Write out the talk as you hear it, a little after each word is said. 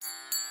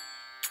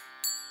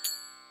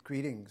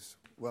Greetings.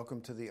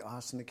 Welcome to the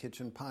Asana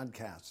Kitchen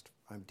podcast.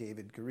 I'm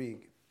David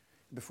Garrigues.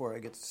 Before I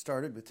get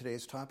started with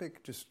today's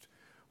topic, just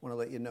want to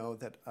let you know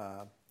that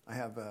I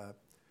have a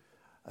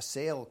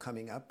sale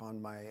coming up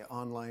on my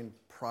online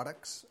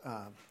products,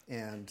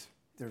 and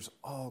there's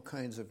all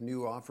kinds of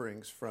new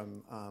offerings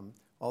from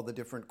all the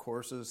different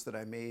courses that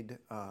I made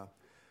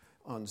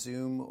on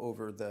Zoom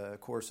over the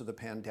course of the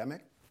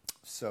pandemic.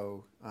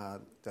 So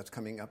that's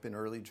coming up in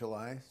early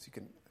July, so you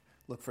can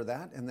look for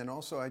that. And then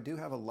also I do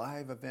have a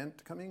live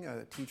event coming,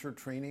 a teacher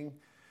training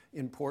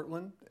in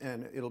Portland,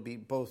 and it'll be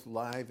both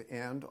live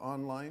and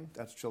online.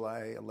 That's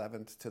July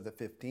 11th to the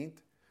 15th,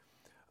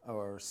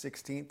 or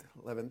 16th,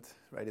 11th,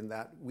 right in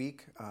that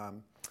week.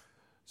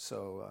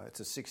 So it's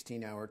a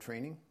 16-hour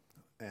training.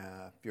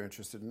 If you're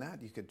interested in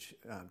that, you could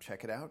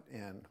check it out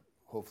and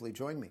hopefully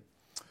join me.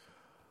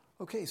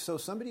 Okay, so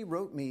somebody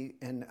wrote me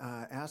and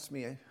asked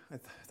me, I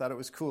thought it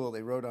was cool,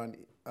 they wrote on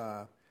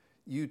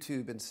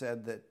YouTube and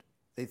said that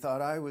they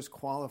thought I was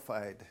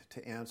qualified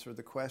to answer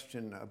the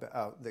question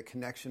about the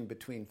connection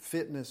between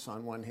fitness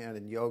on one hand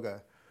and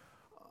yoga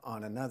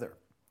on another.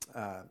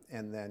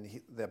 And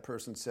then that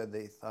person said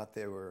they thought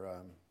they were,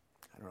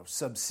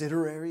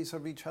 subsidiaries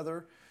of each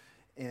other.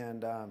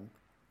 And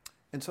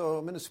so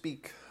I'm going to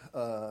speak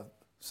on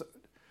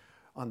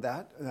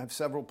that. And I have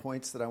several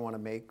points that I want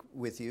to make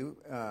with you.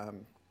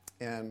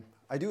 And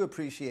I do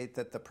appreciate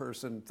that the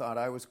person thought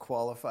I was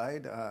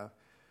qualified.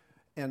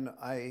 And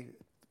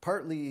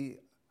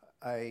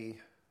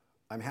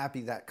I'm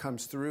happy that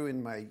comes through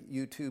in my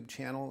YouTube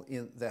channel,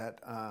 in that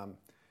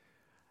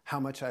how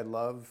much I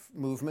love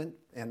movement,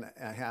 and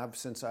I have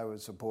since I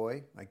was a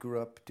boy. I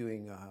grew up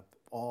doing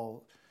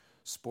all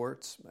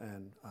sports,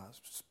 and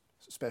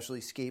especially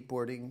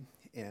skateboarding,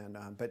 and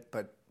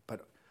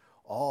but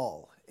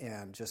all,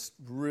 and just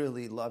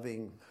really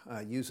loving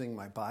using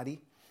my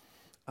body.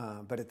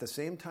 But at the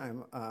same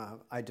time,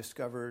 I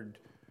discovered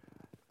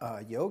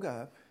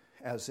yoga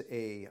as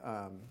a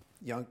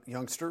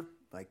youngster,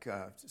 like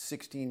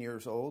 16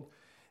 years old,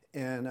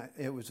 and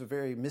it was a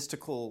very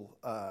mystical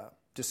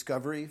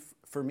discovery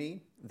for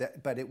me.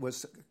 But it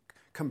was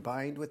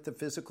combined with the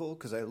physical,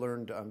 because I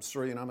learned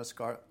Surya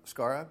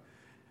Namaskara,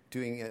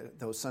 doing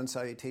those sun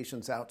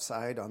salutations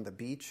outside on the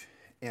beach,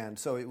 and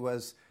so it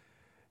was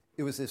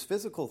this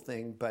physical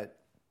thing. But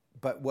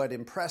what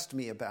impressed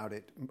me about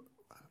it,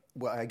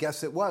 well, I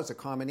guess it was a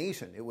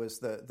combination. It was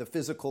the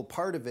physical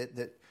part of it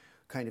that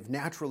kind of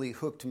naturally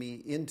hooked me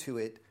into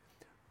it,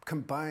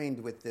 combined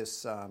with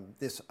this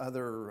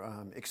other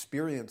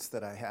experience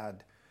that I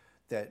had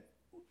that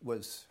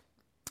was,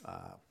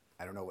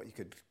 I don't know what you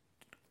could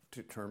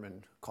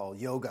call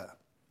yoga.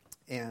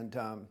 And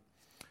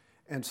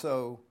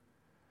so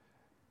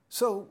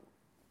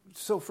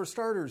for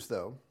starters,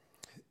 though,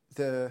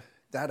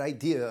 that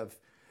idea of,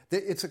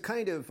 it's a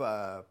kind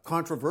of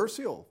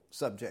controversial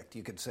subject,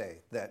 you could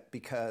say, that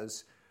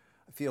because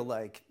I feel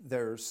like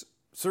there's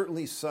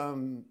certainly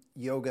some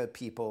yoga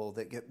people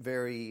that get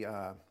very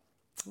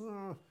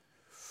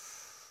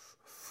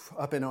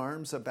up in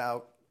arms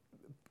about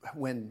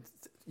when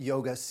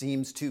yoga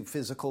seems too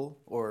physical,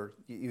 or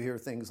you hear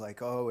things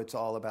like, oh, it's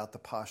all about the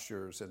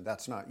postures and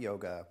that's not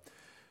yoga,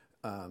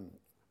 or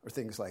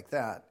things like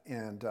that.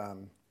 And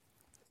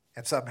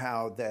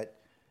somehow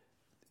that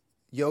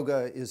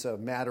yoga is a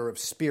matter of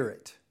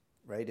spirit,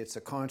 right? It's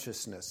a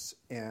consciousness,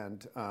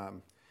 and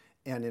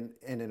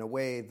in a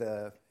way,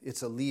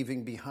 it's a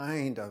leaving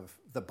behind of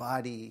the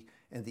body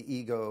and the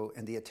ego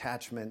and the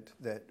attachment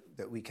that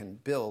we can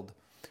build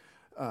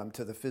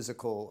to the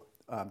physical,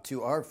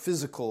 to our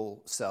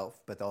physical self,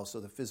 but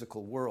also the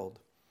physical world.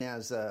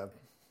 As a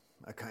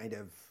kind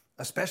of,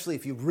 especially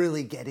if you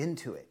really get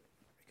into it,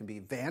 it can be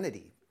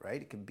vanity,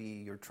 right? It can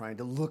be you're trying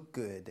to look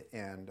good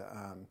and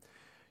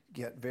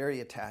get very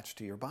attached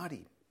to your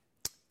body.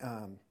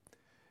 And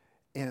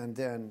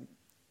then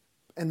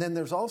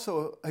there's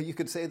also, you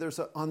could say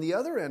on the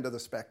other end of the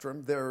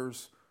spectrum,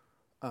 there's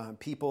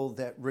people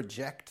that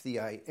reject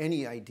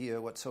any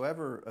idea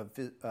whatsoever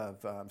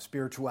of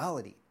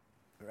spirituality,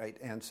 right?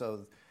 And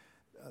so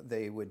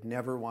they would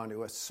never want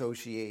to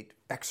associate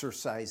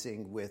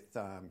exercising with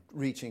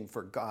reaching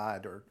for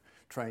God or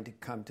trying to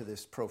come to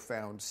this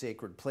profound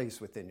sacred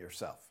place within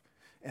yourself.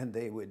 And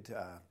they would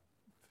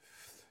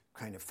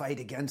kind of fight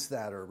against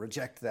that or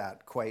reject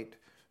that quite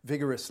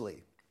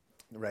vigorously,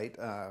 right?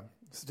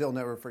 Still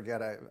never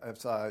forget, I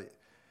saw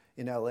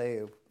in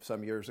LA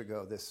some years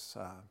ago this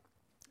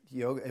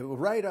yoga,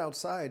 right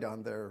outside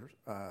on their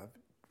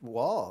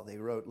wall, they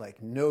wrote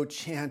like, no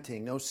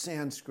chanting, no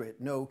Sanskrit,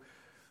 no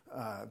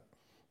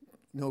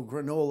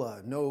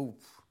granola, no,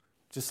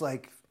 just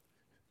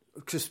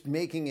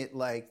making it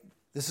like,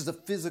 this is a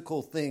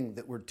physical thing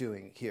that we're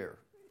doing here.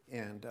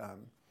 And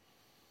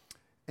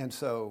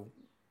so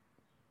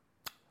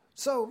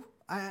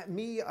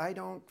I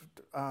don't,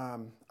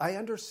 I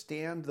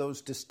understand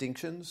those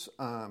distinctions,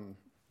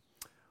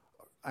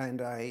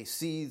 and I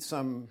see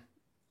some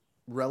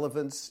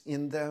relevance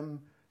in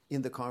them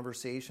in the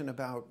conversation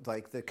about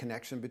like the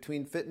connection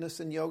between fitness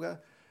and yoga,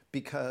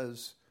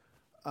 because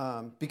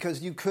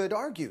you could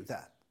argue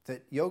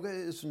that yoga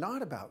is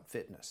not about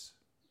fitness.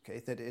 Okay,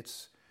 that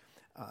it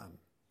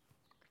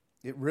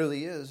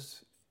really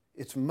is.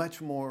 It's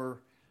much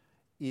more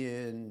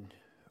in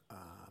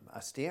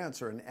a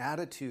stance or an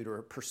attitude or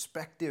a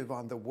perspective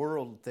on the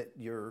world that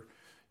you're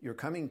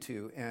coming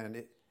to,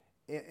 and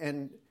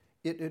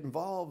it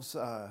involves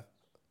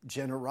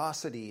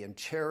generosity and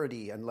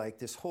charity and like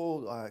this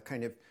whole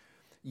kind of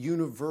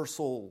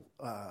universal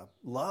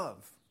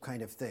love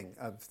kind of thing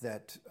of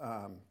that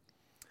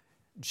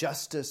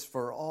justice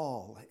for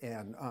all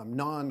and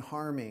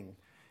non-harming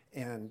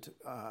and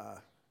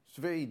it's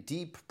a very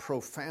deep,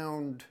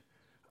 profound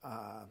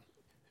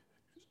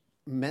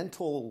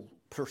mental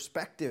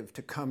perspective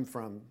to come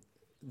from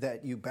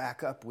that you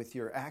back up with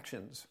your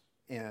actions.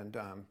 And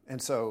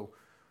so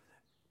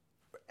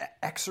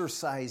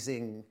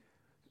exercising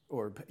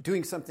or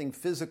doing something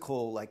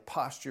physical like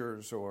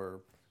postures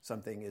or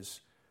something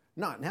is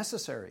not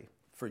necessary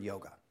for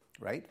yoga,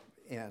 right?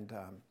 And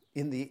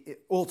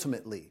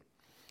ultimately,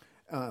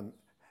 and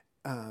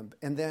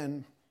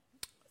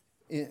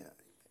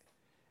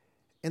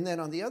then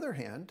on the other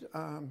hand,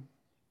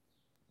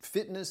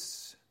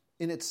 fitness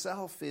in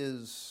itself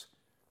is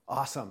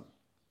awesome,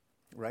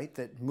 right?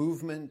 That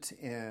movement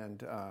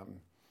and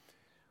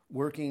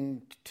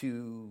working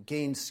to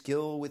gain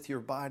skill with your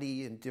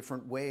body in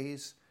different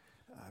ways,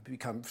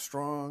 become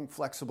strong,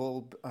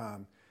 flexible,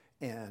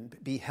 and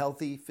be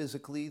healthy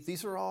physically.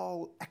 These are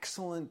all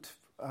excellent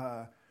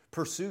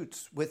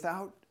pursuits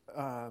without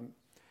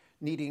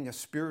needing a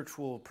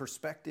spiritual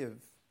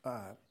perspective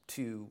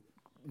to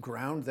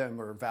ground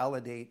them or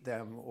validate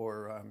them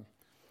or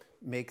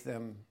make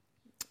them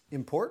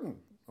important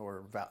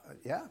or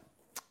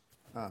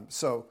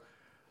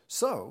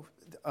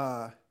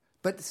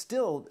but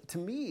still, to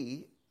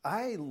me,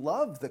 I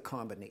love the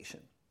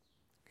combination.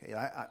 Okay,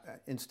 I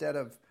instead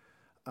of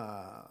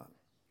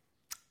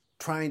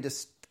trying to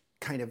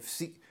kind of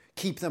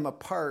keep them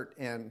apart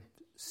and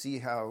see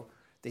how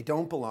they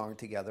don't belong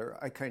together,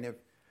 I kind of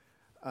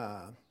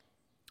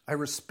I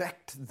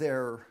respect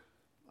their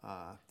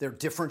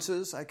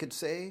differences, I could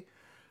say,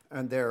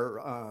 and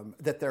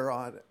that they're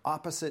on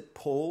opposite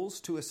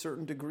poles to a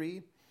certain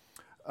degree.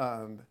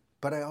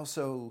 But I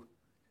also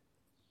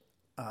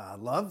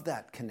love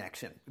that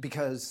connection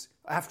because,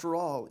 after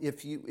all,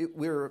 if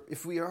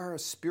we are a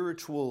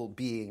spiritual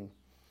being,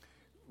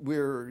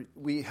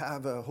 we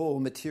have a whole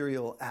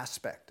material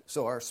aspect.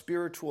 So our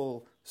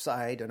spiritual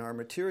side and our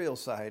material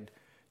side,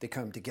 they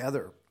come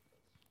together,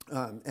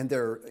 and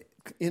they're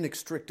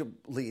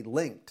inextricably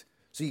linked.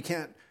 So you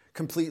can't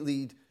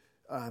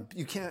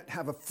you can't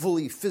have a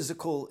fully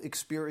physical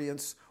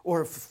experience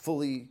or a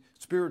fully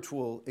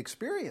spiritual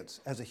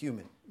experience as a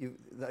human.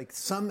 Like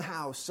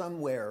somehow,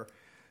 somewhere,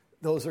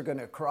 those are going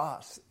to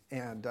cross,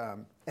 and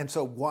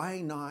so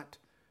why not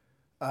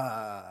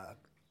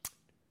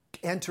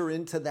enter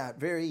into that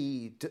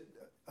very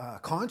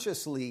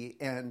consciously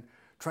and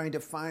trying to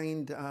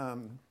find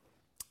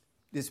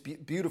these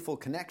beautiful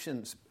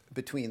connections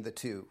between the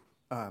two,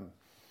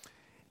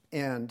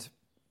 and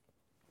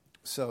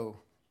so.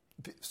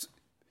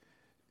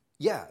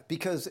 Yeah,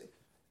 because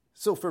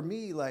so for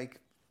me, like,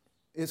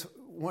 it's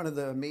one of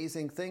the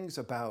amazing things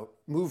about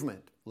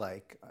movement.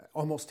 Like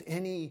almost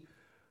any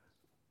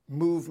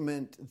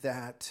movement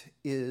that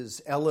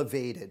is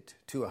elevated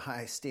to a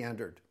high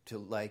standard, to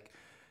like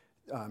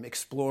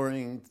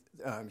exploring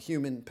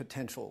human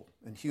potential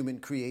and human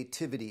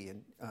creativity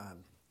and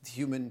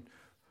human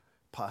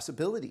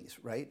possibilities,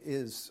 right,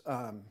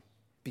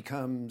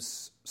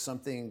 becomes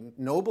something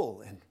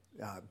noble and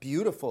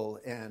beautiful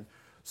and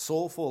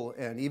soulful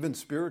and even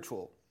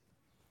spiritual,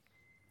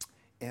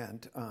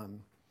 and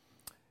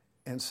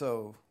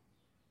so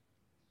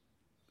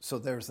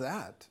there's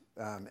that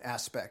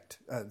aspect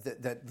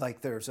that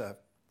like there's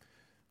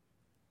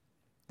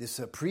this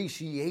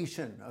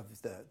appreciation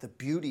of the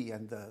beauty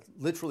and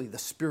literally the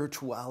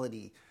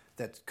spirituality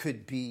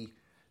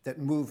that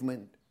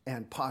movement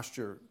and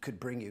posture could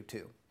bring you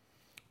to.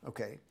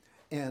 Okay,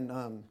 and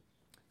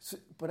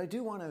but I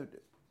do want to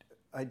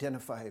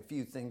identify a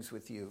few things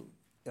with you.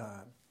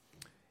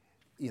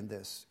 In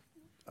this,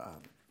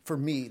 for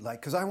me,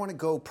 like, because I want to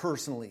go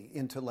personally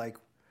into like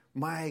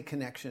my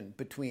connection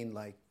between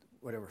like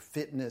whatever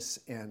fitness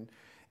and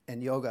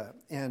yoga,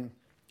 and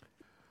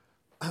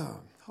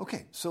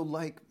okay, so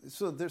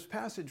there's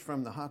passage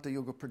from the Hatha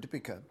Yoga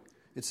Pradipika.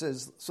 It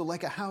says, so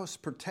like a house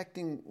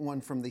protecting one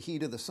from the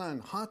heat of the sun,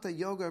 Hatha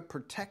Yoga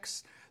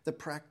protects the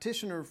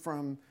practitioner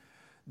from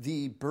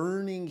the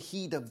burning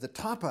heat of the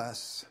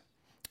tapas,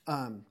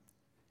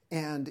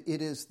 and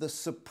it is the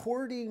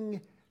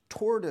supporting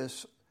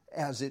tortoise,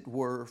 as it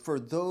were, for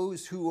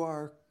those who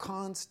are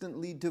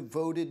constantly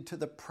devoted to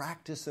the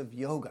practice of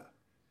yoga.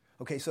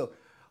 Okay, so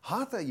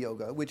Hatha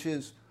Yoga, which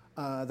is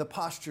the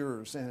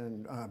postures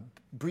and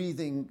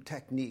breathing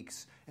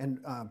techniques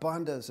and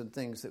bandhas and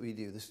things that we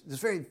do, this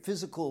very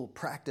physical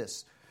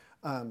practice,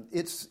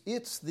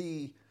 it's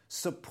the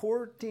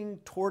supporting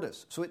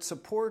tortoise. So it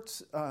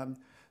supports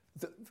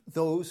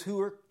those who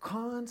are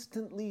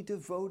constantly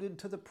devoted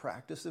to the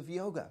practice of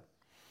yoga.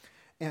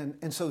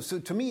 And so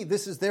to me,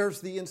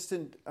 there's the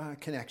instant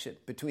connection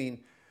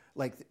between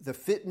like the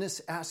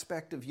fitness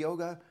aspect of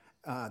yoga,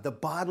 the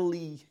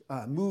bodily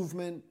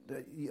movement,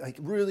 like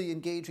really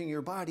engaging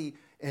your body,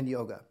 and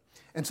yoga.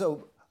 And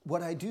so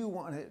what I do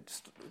want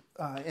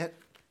to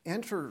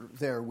enter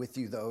there with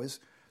you, though, is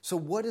so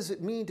what does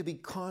it mean to be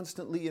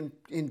constantly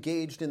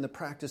engaged in the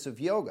practice of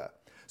yoga?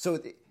 So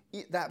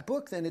that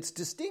book, then, it's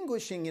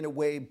distinguishing in a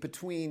way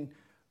between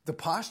the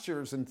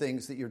postures and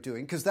things that you're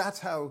doing, because that's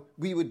how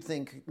we would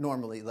think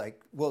normally, like,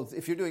 well,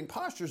 if you're doing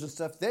postures and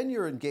stuff, then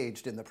you're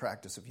engaged in the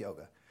practice of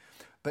yoga.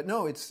 But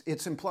no,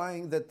 it's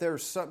implying that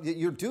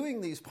you're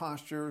doing these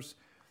postures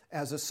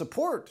as a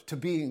support to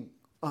being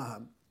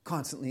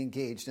constantly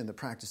engaged in the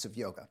practice of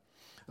yoga.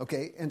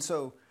 Okay, and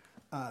so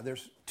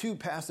there's two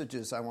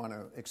passages I want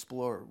to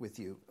explore with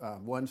you.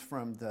 One's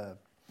from the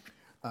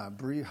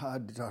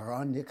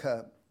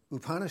Brihadaranyaka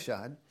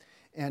Upanishad,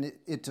 and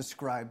it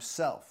describes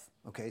self.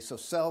 Okay, so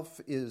self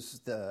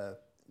is the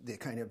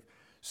kind of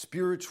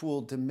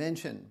spiritual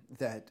dimension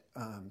that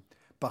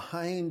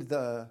behind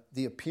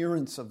the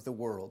appearance of the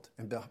world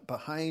and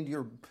behind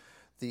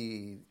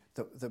the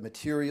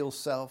material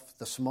self,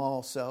 the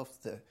small self,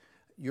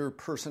 your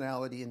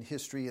personality and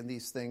history and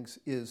these things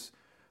is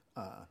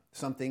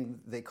something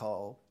they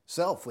call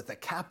self with a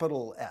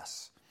capital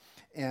S.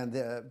 And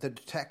the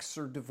texts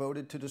are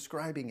devoted to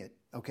describing it.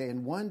 Okay,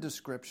 and one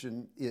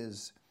description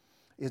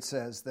it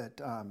says that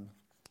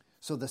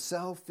so the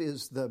self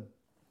is the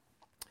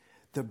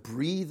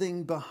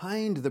breathing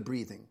behind the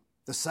breathing,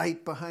 the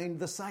sight behind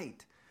the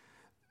sight,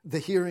 the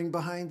hearing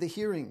behind the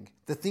hearing,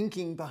 the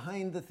thinking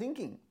behind the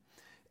thinking.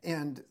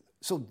 And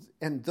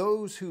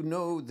those who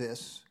know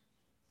this,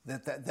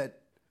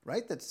 that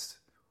right,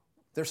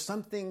 there's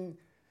something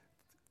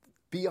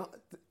beyond,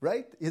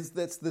 right?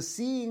 That's the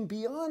seeing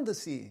beyond the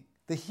seeing,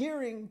 the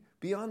hearing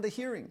beyond the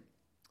hearing.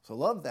 So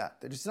love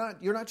that.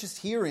 You're not just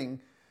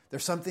hearing.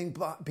 There's something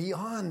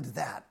beyond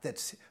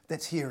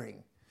that's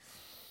hearing.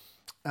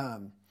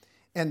 And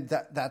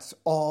that's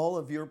all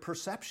of your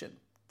perception.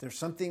 There's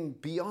something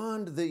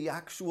beyond the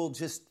actual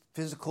just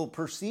physical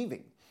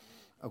perceiving.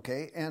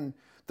 Okay? And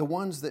the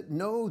ones that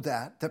know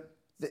those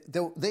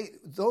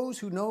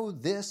who know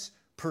this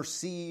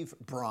perceive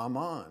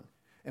Brahman.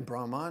 And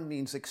Brahman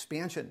means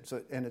expansion.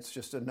 And it's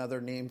just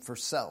another name for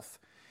self.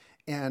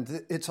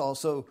 And it's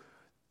also,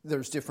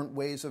 there's different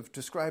ways of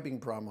describing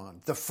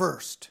Brahman. The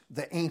first,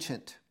 the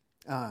ancient.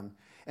 And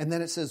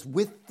then it says,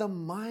 with the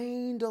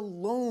mind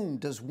alone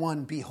does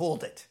one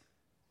behold it.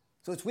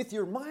 So it's with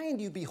your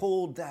mind you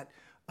behold that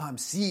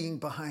seeing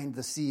behind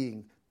the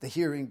seeing, the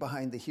hearing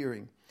behind the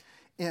hearing.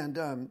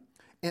 And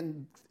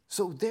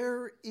so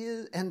there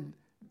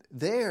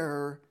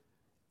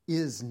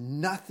is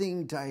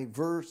nothing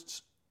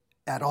diverse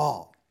at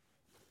all.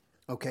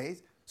 Okay?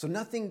 So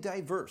nothing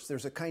diverse.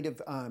 There's a kind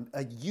of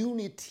a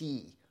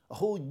unity, a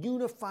whole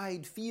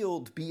unified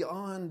field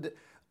beyond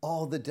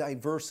all the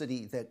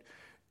diversity that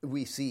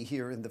we see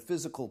here in the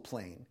physical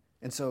plane.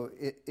 And so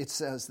it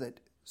says that,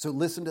 so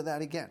listen to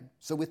that again.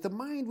 So with the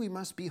mind we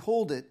must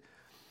behold it.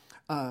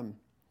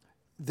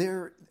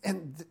 There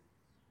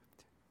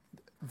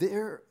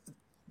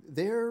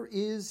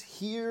is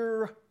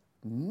here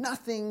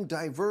nothing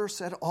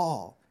diverse at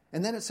all.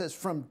 And then it says,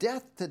 from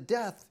death to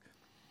death,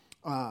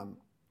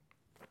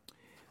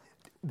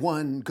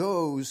 one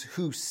goes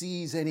who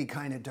sees any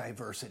kind of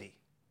diversity,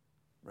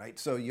 right?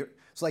 So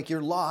it's like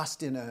you're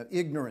lost in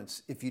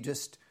ignorance if you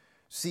just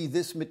see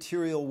this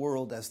material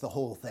world as the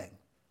whole thing,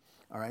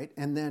 all right?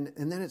 And then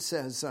it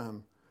says,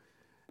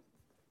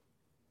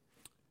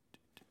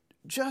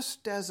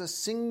 just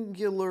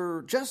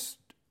singular,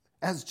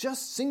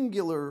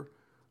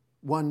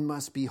 one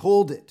must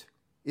behold it.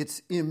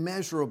 It's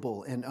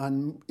immeasurable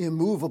and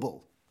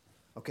immovable.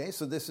 Okay,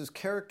 so this is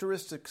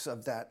characteristics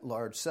of that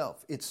large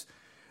self. It's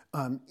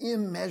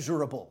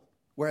immeasurable,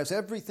 whereas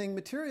everything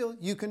material,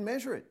 you can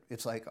measure it.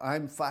 It's like,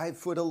 I'm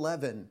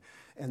 5'11",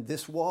 and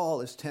this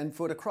wall is 10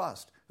 foot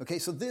across. Okay,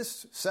 so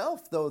this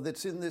self, though,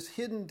 that's in this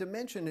hidden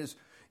dimension is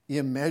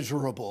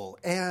immeasurable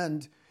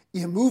and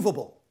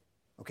immovable.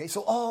 Okay,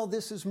 so all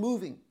this is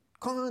moving,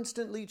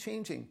 constantly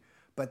changing.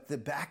 But the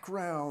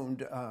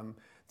background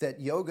that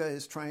yoga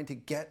is trying to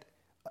get,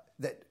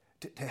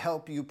 to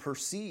help you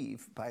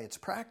perceive by its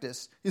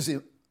practice is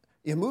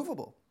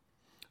immovable.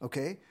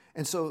 Okay,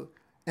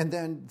 and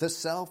then the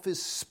self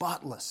is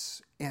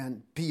spotless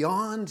and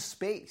beyond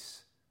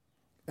space,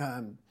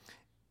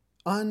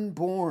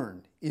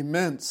 unborn,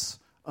 immense,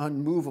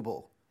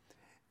 unmovable.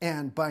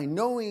 And by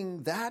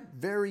knowing that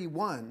very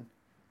one,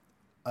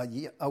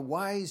 a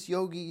wise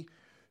yogi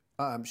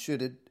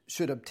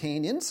should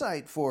obtain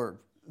insight for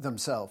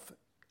themselves.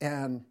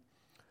 And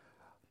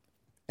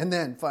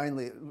then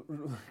finally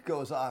it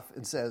goes off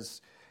and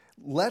says,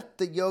 let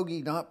the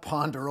yogi not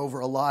ponder over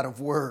a lot of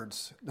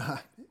words.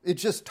 It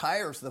just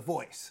tires the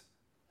voice,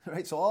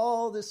 right? So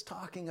all this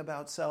talking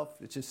about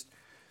self, it just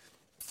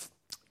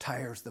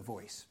tires the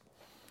voice.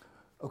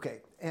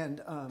 Okay,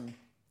 and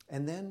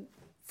then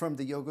from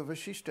the Yoga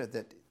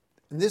Vasishtha,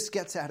 and this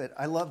gets at it.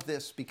 I love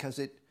this because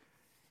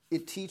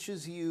it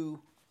teaches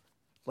you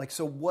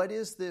so what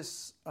is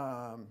this?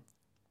 So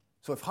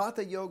if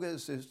Hatha Yoga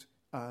is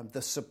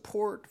the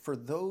support for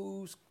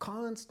those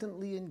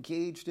constantly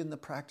engaged in the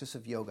practice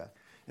of yoga,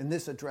 and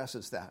this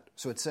addresses that.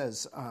 So it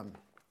says,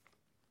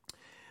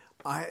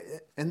 and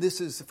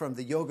this is from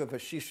the Yoga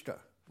Vasishta,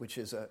 which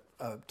is a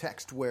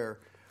text where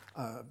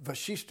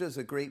Vasishta is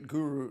a great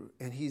guru,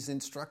 and he's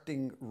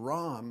instructing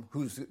Ram,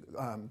 who's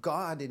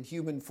God in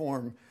human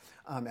form,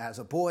 as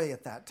a boy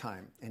at that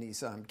time, and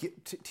he's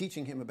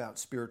teaching him about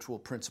spiritual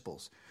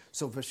principles.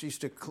 So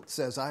Vasishta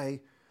says, I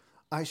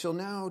shall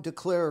now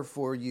declare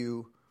for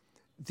you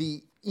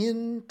the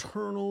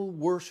internal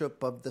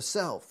worship of the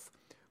self,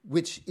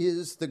 which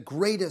is the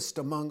greatest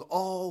among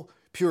all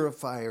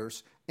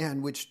purifiers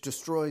and which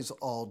destroys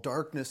all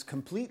darkness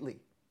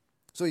completely.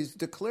 So he's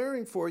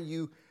declaring for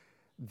you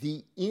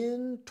the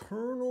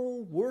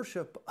internal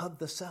worship of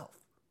the self.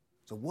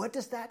 So what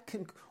is that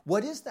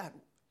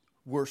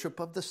worship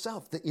of the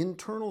self, the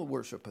internal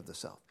worship of the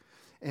self?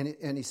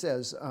 And he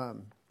says,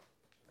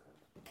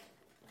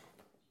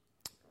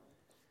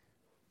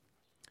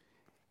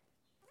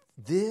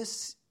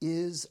 this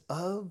is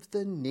of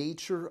the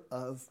nature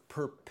of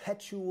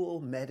perpetual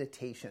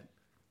meditation.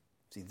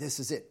 See, this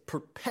is it,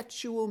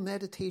 perpetual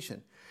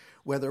meditation.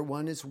 Whether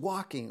one is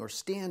walking or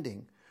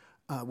standing,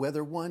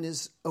 whether one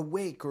is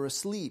awake or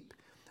asleep,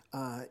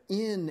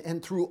 in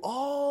and through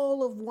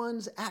all of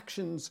one's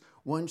actions,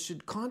 one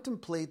should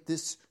contemplate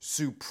this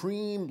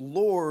supreme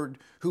Lord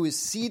who is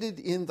seated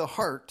in the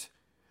heart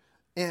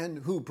and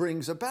who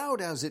brings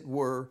about, as it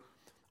were,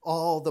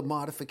 all the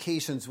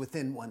modifications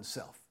within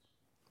oneself.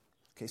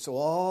 Okay, so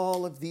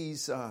all of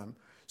these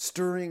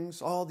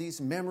stirrings, all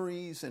these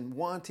memories and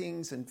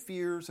wantings and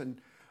fears and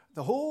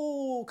the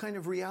whole kind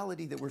of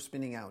reality that we're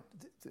spinning out.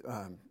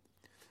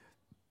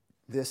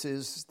 This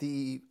is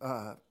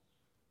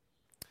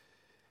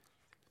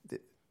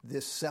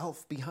this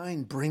self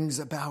behind brings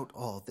about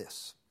all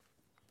this.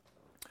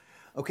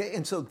 Okay,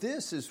 and so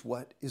this is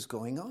what is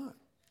going on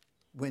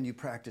when you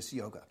practice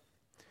yoga.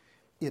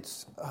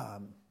 It's a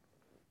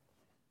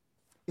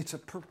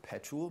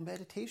perpetual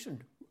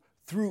meditation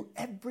through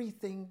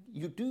everything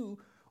you do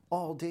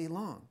all day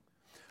long.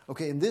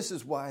 Okay, and this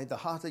is why the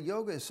Hatha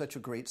Yoga is such a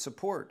great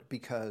support,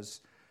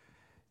 because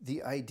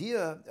the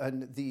idea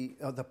and the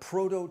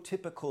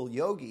prototypical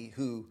yogi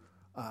who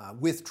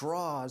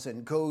withdraws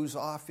and goes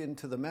off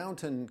into the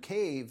mountain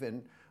cave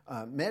and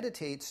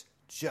meditates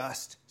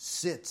just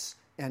sits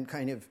and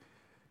kind of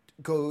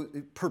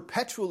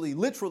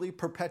literally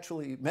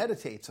perpetually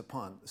meditates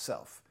upon the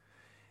self.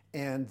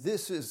 And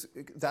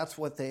that's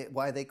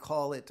why they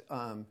call it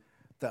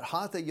that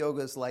Hatha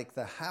Yoga is like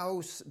the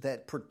house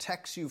that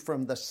protects you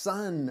from the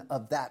sun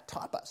of that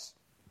tapas,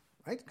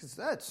 right? Because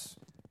that's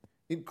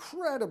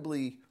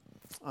incredibly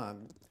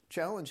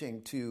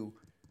challenging to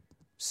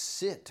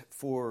sit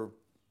for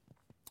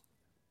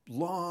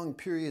long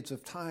periods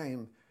of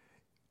time,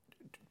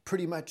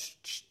 pretty much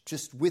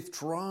just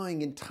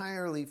withdrawing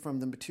entirely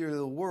from the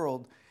material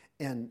world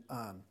and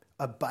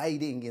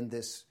abiding in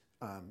this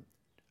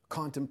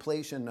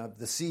contemplation of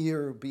the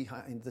seer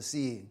behind the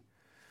seeing,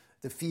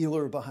 the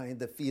feeler behind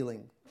the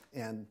feeling,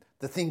 and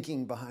the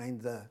thinking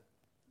behind the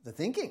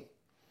thinking.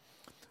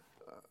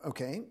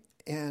 Okay,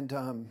 and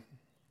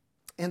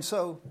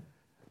so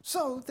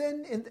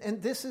then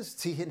this is,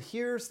 see, and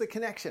here's the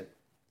connection.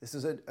 This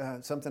is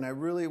something I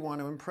really want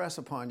to impress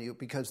upon you,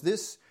 because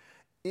this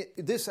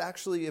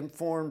actually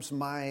informs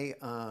my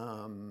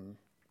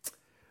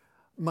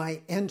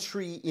my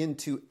entry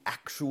into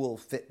actual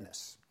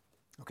fitness.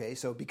 Okay,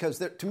 so because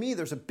to me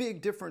there's a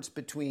big difference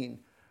between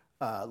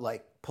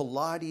like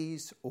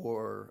Pilates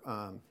or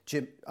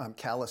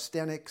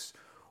calisthenics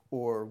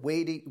or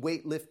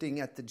weightlifting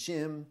at the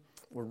gym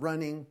or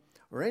running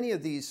or any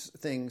of these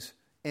things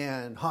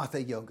and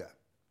Hatha Yoga.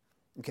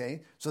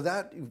 Okay, so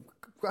that you've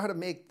got to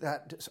make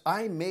that.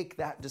 I make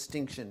that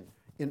distinction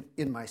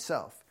in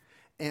myself,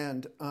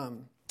 and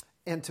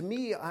to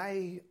me,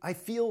 I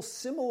feel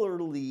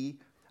similarly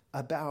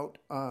about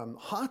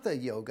Hatha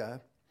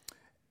Yoga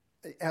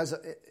as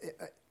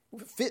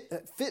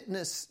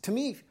fitness. To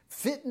me,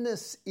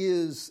 fitness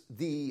is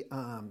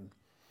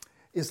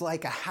is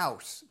like a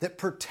house that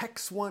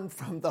protects one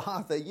from the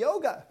Hatha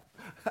Yoga.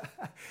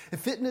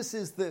 Fitness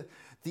is the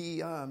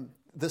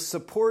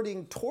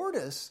supporting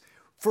tortoise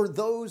for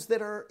those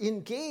that are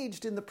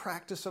engaged in the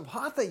practice of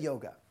Hatha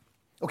Yoga.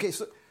 Okay,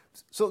 so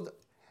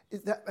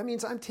that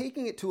means I'm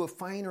taking it to a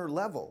finer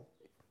level.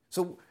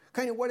 So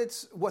kind of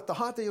what the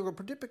Hatha Yoga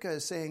Pradipika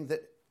is saying,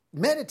 that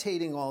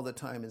meditating all the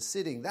time and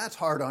sitting, that's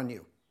hard on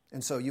you.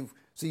 And so you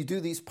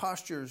do these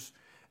postures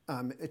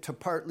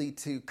partly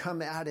to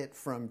come at it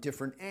from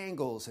different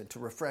angles and to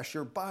refresh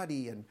your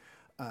body and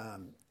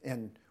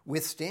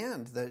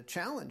withstand the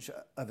challenge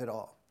of it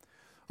all.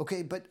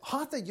 Okay, but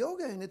Hatha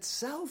Yoga in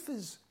itself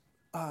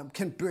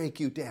can break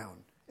you down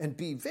and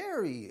be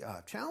very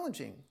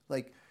challenging.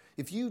 Like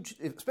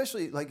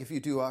especially like if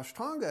you do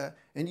Ashtanga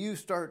and you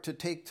start to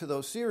take to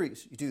those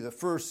series, you do the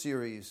first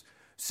series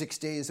 6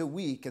 days a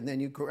week, and then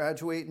you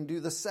graduate and do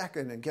the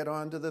second and get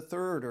on to the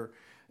third,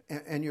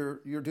 and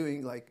you're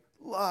doing like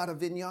lot of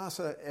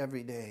vinyasa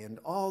every day and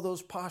all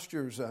those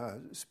postures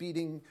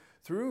speeding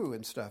through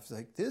and stuff.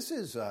 Like, this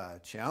is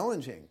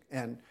challenging.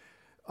 And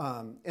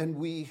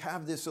we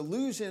have this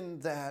illusion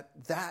that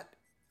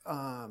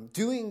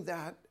doing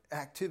that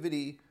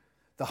activity,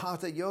 the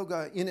Hatha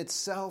Yoga in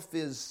itself,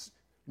 is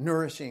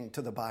nourishing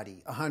to the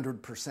body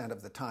 100%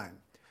 of the time,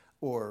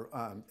 or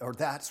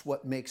that's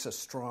what makes us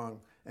strong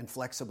and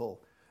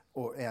flexible,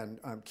 and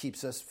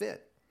keeps us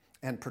fit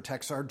and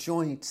protects our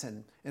joints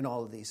and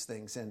all of these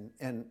things.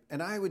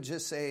 And I would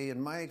just say, in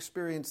my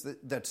experience,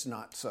 that's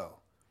not so.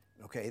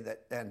 Okay,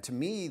 and to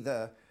me,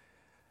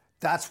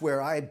 that's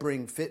where I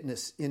bring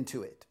fitness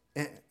into it.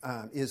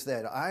 Is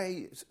that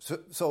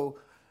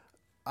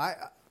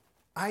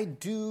I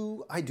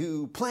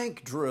do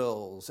plank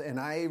drills, and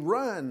I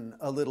run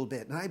a little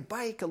bit, and I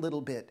bike a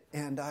little bit,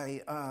 and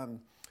I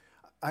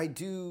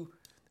do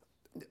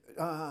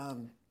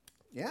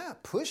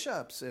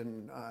push-ups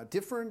and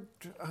different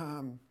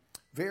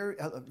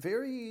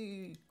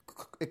very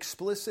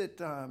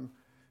explicit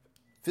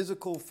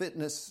physical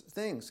fitness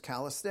things,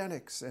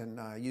 calisthenics,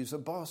 and use a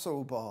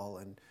basso ball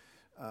and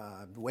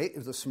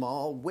the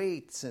small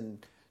weights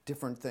and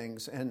different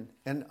things, and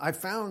I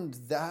found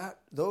that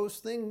those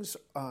things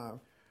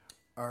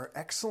are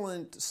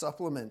excellent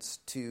supplements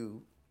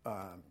to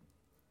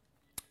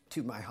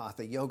my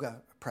Hatha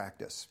Yoga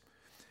practice,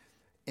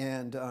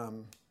 and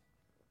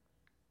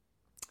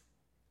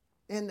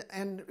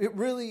it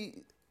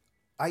really,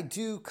 I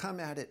do come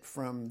at it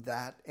from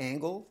that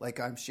angle, like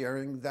I'm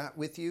sharing that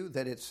with you,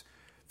 that it's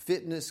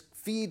fitness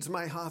feeds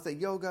my Hatha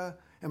Yoga,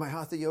 and my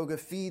Hatha Yoga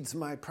feeds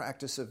my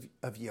practice of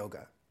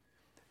yoga,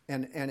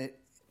 and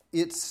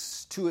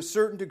it's to a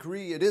certain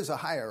degree, it is a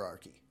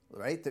hierarchy,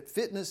 right? That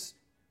fitness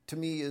to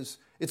me it's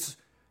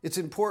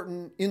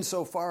important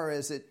insofar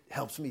as it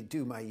helps me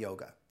do my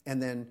yoga,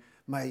 and then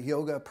my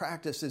yoga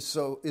practice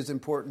is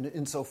important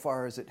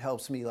insofar as it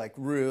helps me like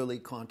really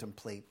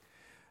contemplate,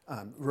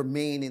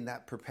 remain in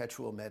that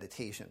perpetual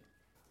meditation.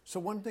 So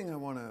one thing I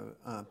want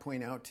to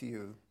point out to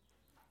you,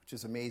 which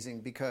is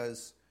amazing,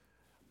 because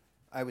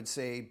I would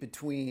say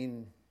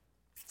between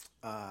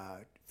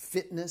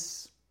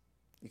fitness,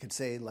 you could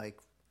say like,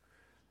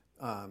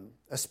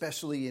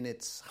 especially in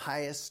its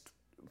highest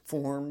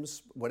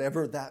forms,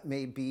 whatever that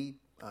may be,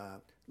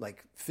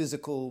 like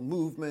physical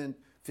movement,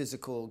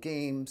 physical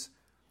games,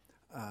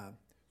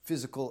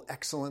 physical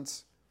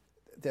excellence.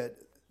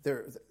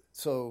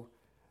 So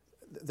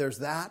there's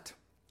that,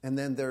 and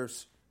then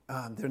there's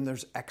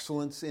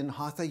excellence in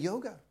Hatha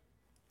Yoga,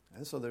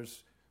 and so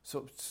there's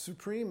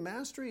supreme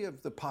mastery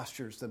of the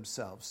postures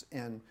themselves,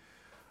 and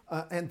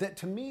that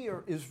to me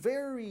is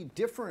very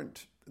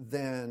different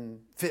than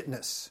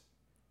fitness.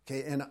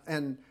 Okay,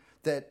 and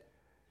that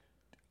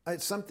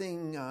it's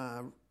something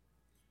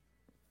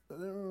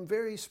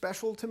very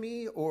special to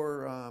me,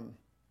 or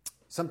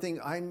something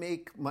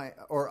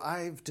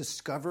I've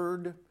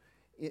discovered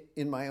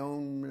in my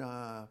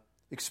own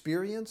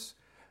experience,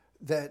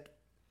 that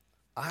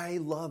I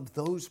love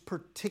those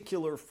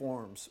particular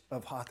forms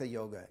of Hatha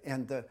Yoga,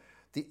 and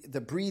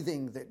the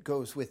breathing that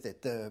goes with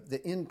it,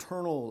 the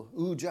internal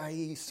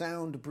Ujjayi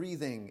sound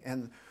breathing,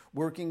 and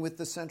working with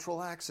the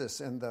central axis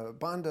and the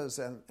bandhas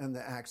and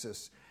the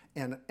axis,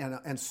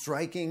 and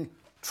striking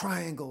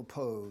triangle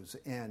pose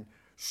and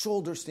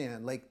shoulder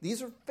stand. Like,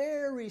 these are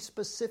very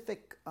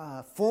specific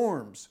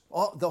forms.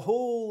 The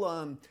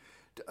whole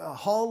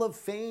Hall of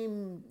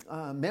Fame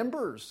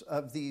members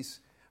of these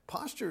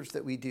postures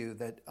that we do,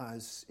 that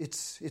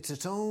it's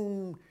its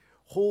own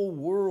whole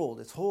world,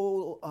 its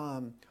whole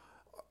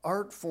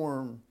art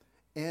form,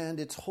 and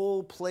its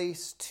whole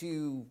place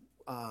to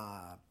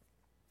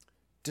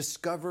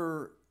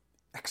discover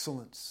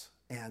excellence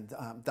and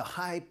the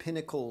high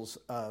pinnacles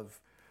of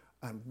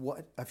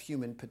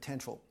human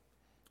potential.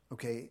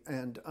 Okay,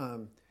 and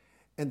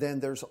then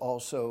there's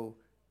also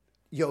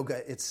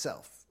yoga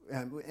itself,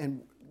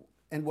 and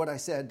what I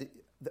said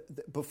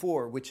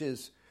before, which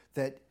is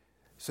that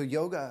so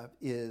yoga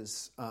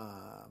is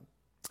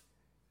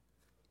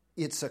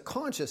it's a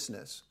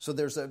consciousness. So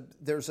there's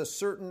a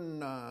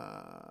certain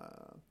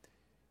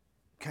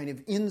kind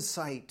of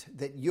insight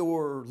that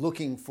you're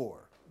looking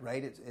for,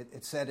 right?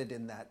 It said it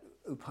in that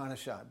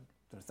Upanishad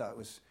that I thought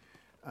was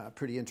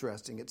pretty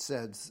interesting. It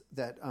says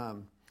that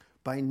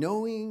by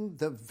knowing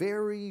that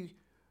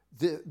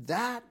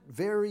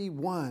very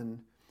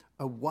one,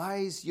 a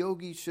wise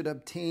yogi should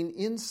obtain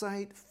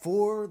insight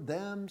for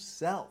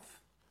themselves.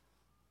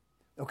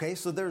 Okay,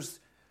 so there's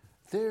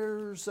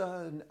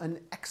an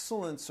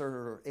excellence,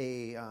 or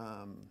a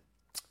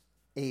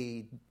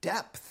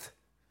depth,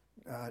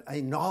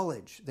 a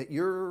knowledge that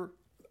you're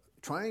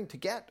trying to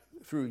get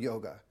through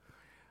yoga.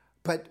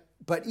 But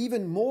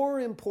even more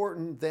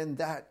important than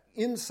that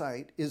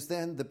insight is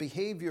then the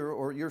behavior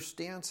or your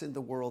stance in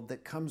the world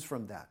that comes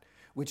from that,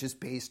 which is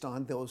based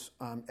on those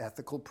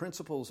ethical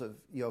principles of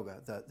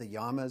yoga, the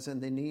yamas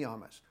and the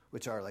niyamas,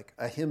 which are like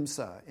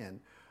ahimsa and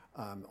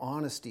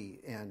honesty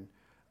and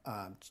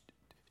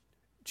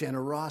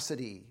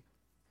generosity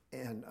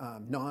and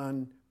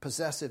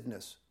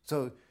non-possessiveness.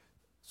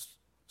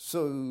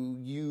 So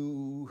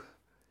you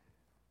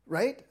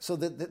right? So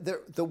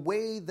the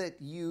way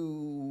that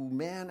you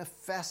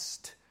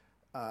manifest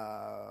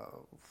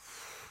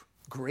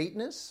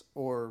greatness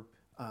or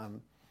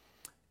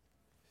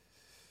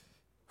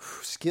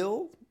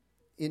skill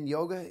in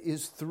yoga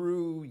is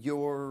through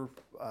your,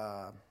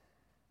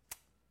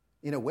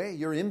 in a way,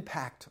 your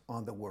impact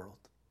on the world.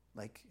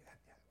 Like,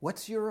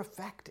 what's your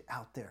effect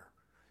out there?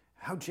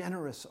 How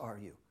generous are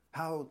you?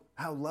 How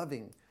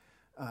loving?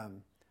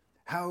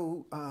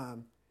 How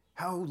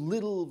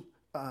little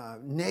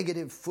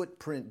negative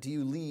footprint do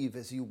you leave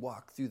as you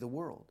walk through the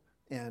world?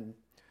 And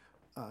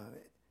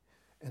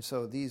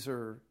so these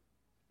are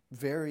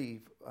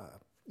very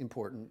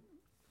important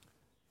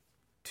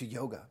to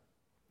yoga.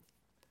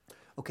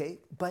 Okay,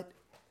 but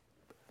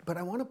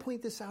I want to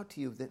point this out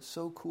to you that's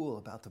so cool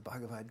about the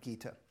Bhagavad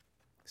Gita.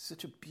 It's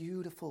such a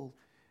beautiful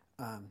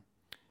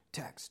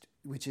text,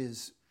 which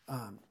is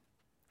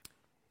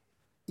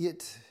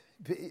it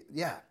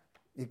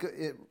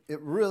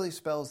really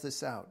spells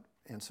this out.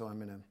 And so I'm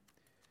going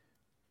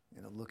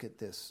to look at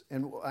this,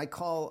 and I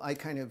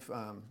kind of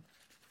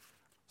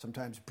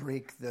sometimes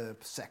break the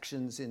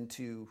sections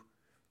into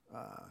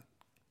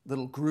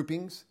little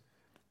groupings.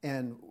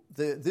 And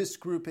this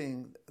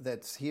grouping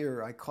that's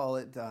here, I call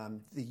it the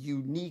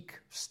unique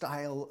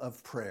style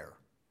of prayer.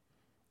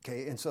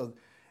 Okay, and so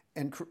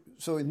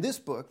in this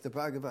book, the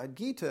Bhagavad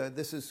Gita,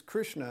 this is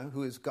Krishna,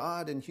 who is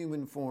God in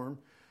human form,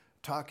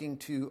 talking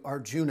to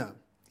Arjuna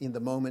in the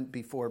moment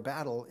before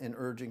battle and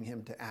urging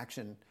him to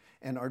action.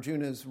 And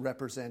Arjuna is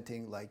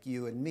representing like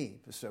you and me,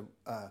 so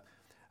a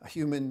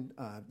human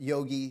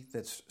yogi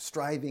that's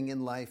striving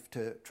in life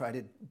to try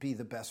to be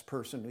the best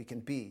person we can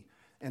be.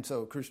 And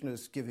so Krishna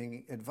is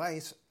giving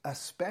advice,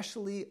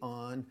 especially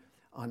on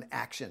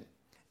action,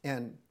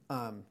 and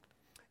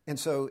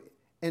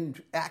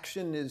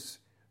action is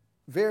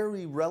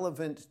very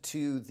relevant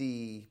to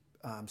the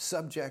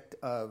subject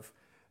of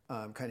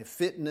kind of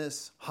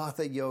fitness,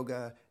 hatha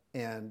yoga,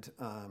 and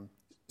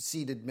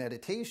seated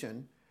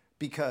meditation,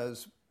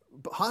 because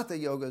hatha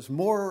yoga is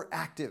more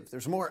active.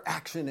 There's more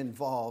action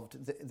involved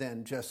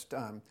than just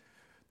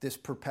this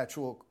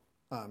perpetual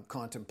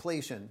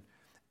contemplation.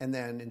 And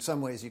then in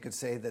some ways you could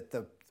say that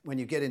when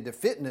you get into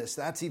fitness,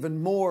 that's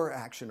even more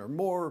action or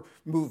more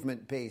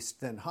movement-based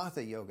than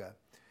hatha yoga.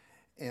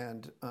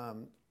 And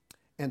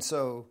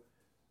so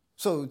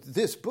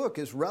this book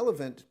is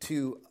relevant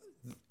to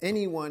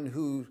anyone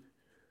who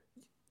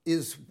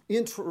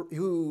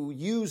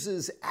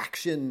uses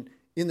action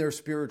in their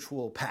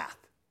spiritual path.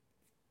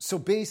 So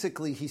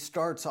basically he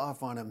starts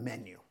off on a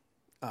menu.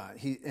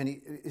 He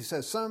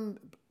says some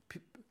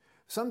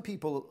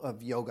people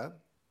of yoga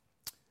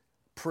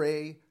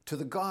pray to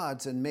the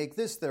gods and make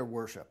this their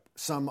worship.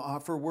 Some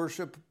offer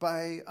worship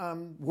by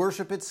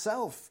worship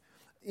itself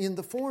in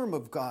the form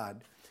of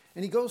God.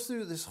 And he goes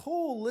through this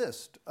whole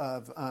list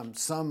of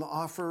some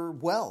offer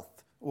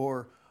wealth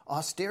or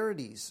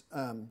austerities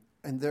and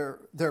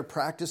their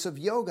practice of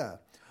yoga.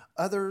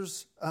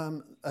 Others,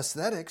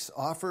 ascetics,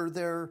 offer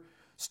their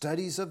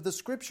studies of the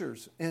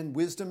scriptures and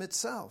wisdom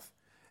itself.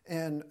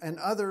 And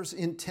others,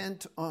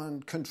 intent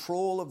on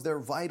control of their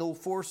vital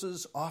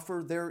forces,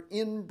 offer their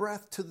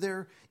in-breath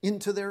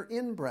into their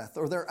in-breath,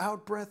 or their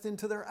out-breath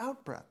into their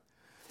out-breath.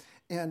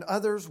 And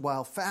others,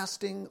 while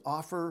fasting,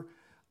 offer...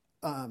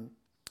 I'm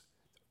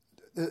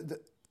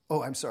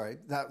sorry,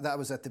 that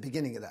was at the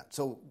beginning of that.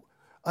 So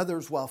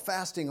others, while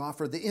fasting,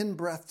 offer the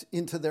in-breath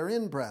into their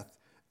in-breath.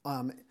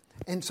 And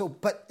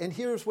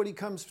here's what he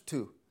comes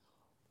to.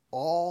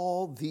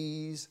 All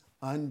these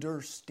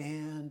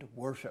understand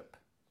worship.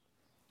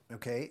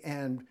 Okay,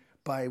 and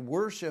by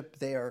worship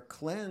they are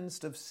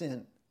cleansed of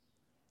sin.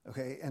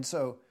 Okay, and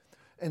so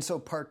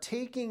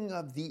partaking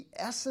of the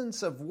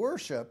essence of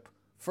worship,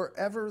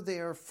 forever they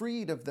are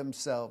freed of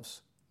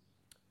themselves.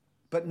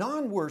 But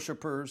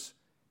non-worshipers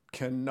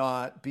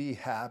cannot be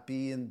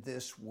happy in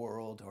this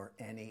world or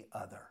any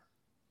other.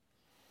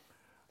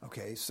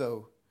 Okay,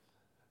 so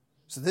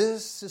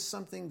this is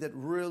something that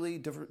really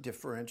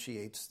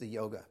differentiates the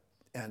yoga.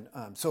 And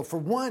so for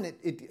one,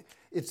 it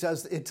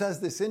does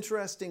this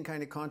interesting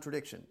kind of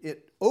contradiction.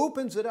 It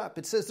opens it up.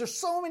 It says there's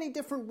so many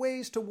different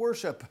ways to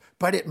worship,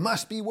 but it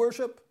must be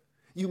worship.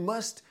 You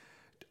must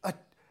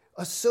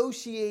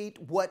associate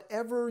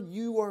whatever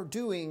you are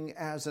doing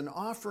as an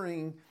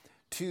offering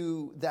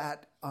to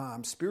that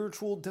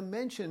spiritual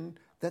dimension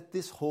that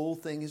this whole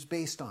thing is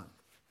based on.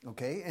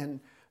 Okay, and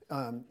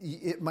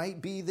it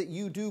might be that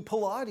you do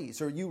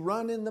Pilates, or you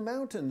run in the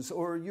mountains,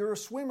 or you're a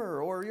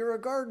swimmer, or you're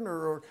a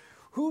gardener, or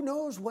who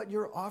knows what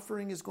your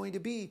offering is going to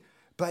be,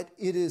 but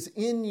it is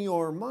in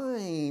your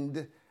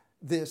mind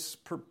this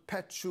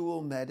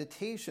perpetual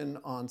meditation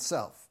on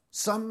self,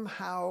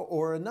 somehow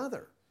or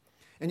another.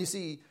 And you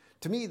see,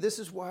 to me, this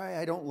is why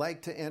I don't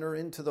like to enter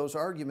into those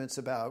arguments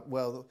about,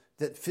 well,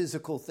 that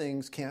physical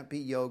things can't be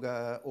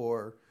yoga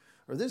or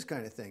this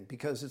kind of thing,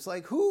 because it's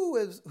like, who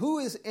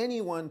is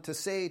anyone to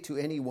say to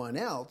anyone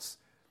else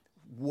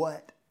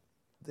what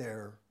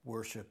their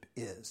worship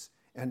is?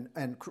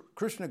 And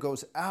Krishna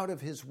goes out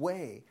of his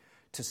way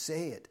to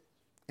say it.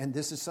 And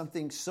this is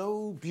something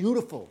so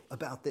beautiful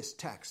about this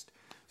text.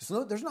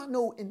 There's not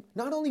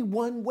only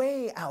one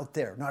way out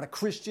there, not a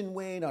Christian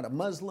way, not a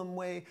Muslim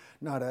way,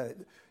 not a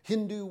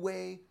Hindu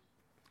way,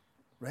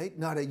 right?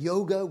 Not a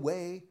yoga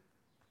way.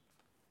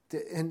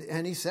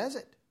 And he says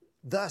it.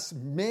 Thus,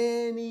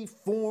 many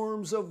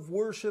forms of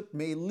worship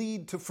may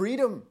lead to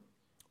freedom,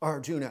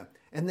 Arjuna.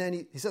 And then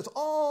he says,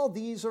 all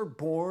these are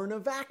born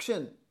of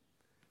action.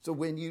 So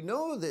when you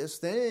know this,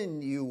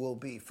 then you will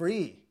be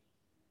free.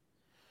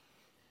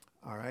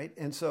 All right?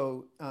 And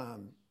so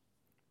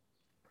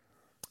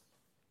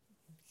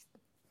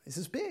this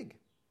is big.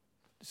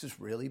 This is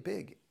really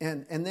big.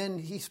 And then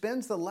he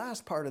spends the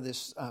last part of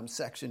this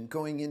section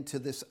going into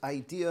this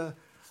idea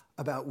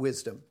about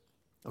wisdom.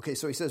 Okay,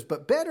 so he says,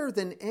 but better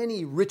than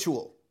any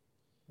ritual.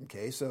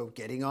 Okay, so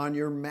getting on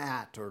your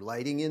mat or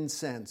lighting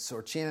incense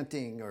or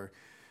chanting or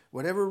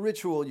whatever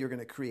ritual you're going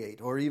to create,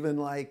 or even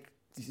like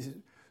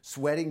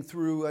sweating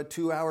through a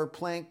 2-hour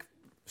plank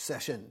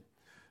session.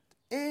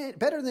 And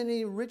better than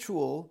any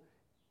ritual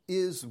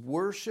is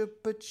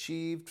worship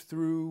achieved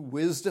through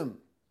wisdom.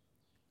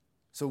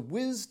 So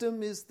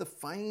wisdom is the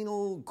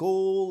final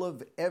goal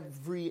of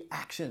every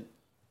action.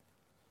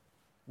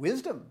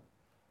 Wisdom.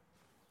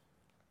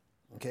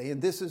 Okay,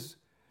 and this is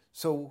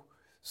so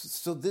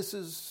this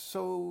is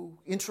so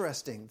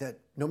interesting that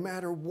no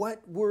matter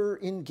what we're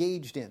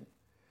engaged in,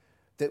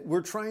 that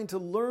we're trying to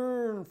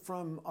learn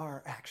from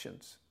our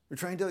actions. We're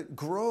trying to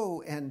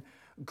grow and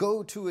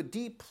go to a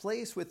deep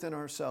place within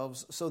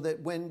ourselves so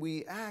that when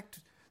we act,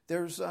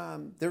 there's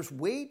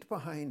weight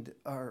behind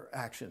our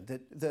action,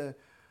 that the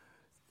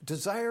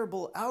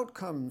desirable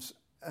outcomes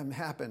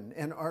happen,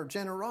 and our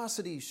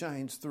generosity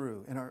shines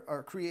through, and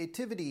our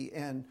creativity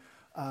and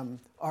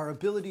our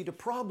ability to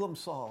problem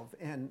solve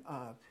and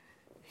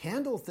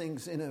handle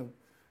things in a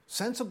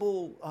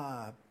sensible,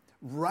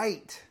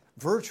 right,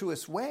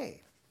 virtuous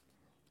way.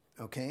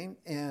 Okay?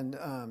 And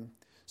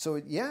so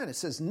it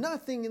says,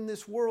 nothing in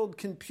this world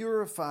can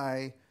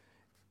purify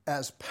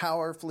as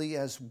powerfully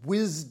as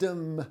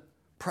wisdom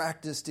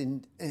practiced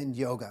in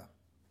yoga.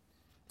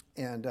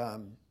 And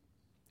then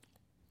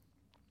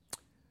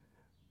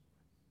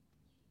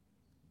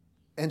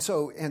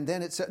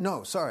it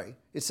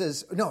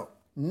says,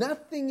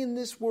 nothing in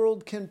this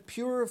world can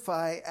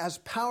purify as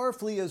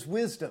powerfully as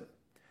wisdom.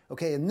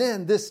 Okay, and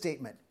then this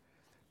statement,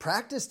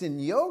 practiced in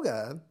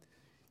yoga,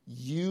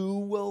 you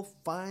will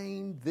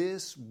find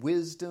this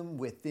wisdom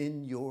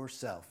within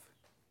yourself.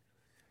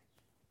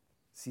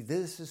 See,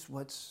 this is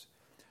what's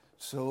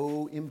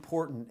so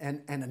important.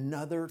 And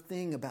another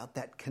thing about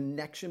that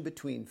connection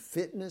between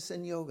fitness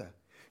and yoga.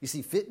 You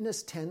see,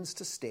 fitness tends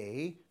to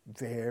stay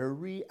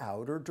very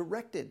outer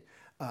directed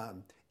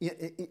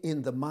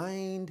in the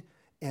mind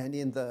and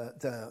in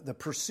the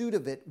pursuit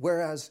of it.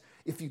 Whereas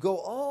if you go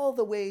all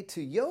the way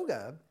to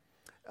yoga,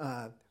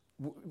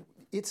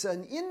 it's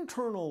an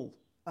internal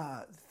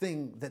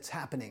thing that's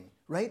happening,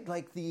 right?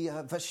 Like the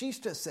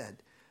Vasishta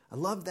said. I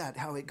love that,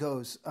 how it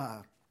goes.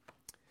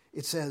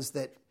 It says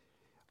that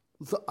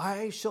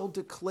I shall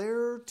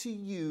declare to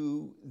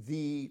you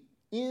the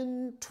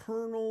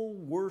internal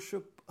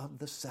worship of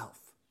the self.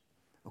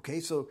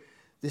 Okay, so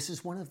this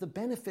is one of the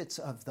benefits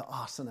of the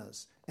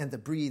asanas and the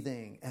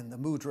breathing and the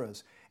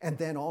mudras. And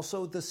then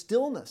also the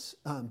stillness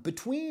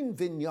between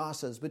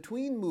vinyasas,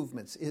 between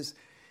movements, is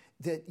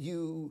that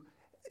you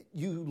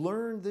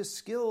learn this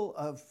skill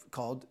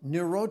called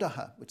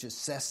nirodha, which is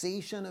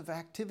cessation of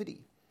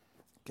activity.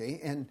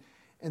 Okay, and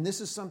this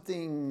is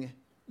something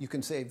you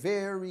can say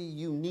very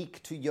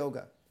unique to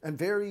yoga and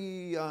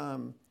very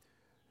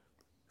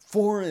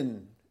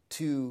foreign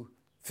to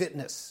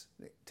fitness,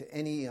 to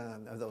any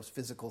of those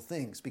physical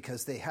things,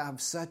 because they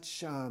have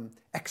such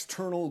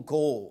external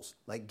goals,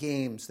 like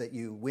games that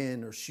you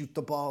win or shoot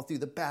the ball through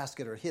the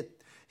basket or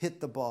hit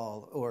the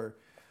ball, or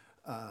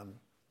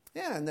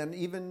and then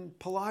even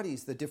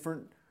Pilates, the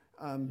different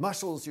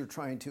muscles you're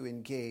trying to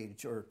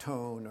engage or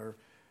tone or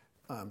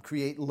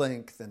create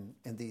length and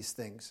these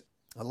things.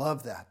 I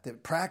love that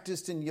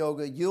practiced in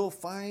yoga, you'll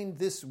find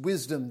this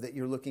wisdom that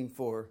you're looking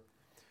for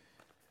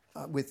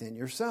within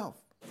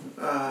yourself.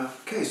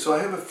 Okay, so I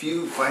have a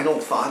few final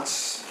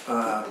thoughts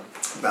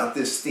about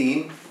this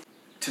theme.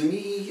 To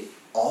me,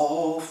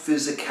 all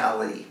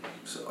physicality,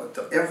 so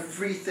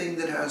everything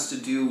that has to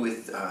do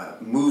with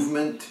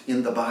movement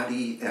in the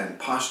body and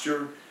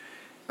posture,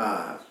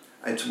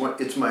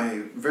 it's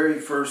my very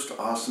first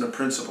asana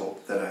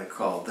principle that I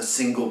call the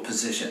single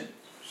position.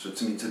 So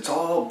it means it's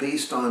all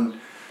based on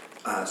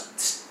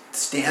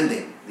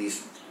standing,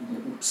 these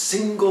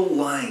single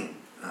line,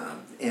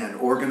 and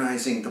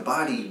organizing the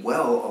body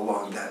well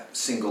along that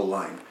single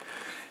line,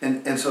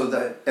 and so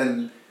that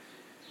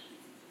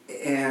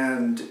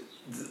and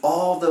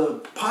all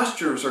the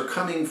postures are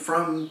coming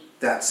from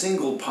that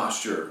single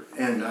posture,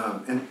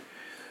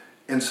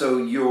 and so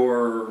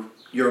your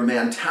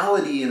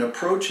mentality in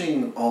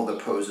approaching all the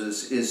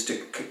poses is to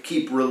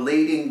keep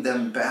relating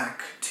them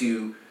back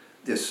to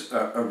this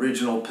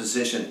original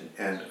position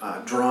and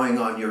drawing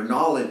on your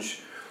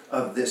knowledge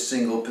of this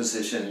single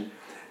position,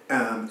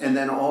 and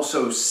then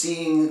also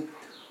seeing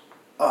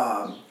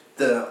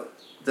the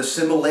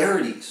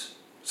similarities.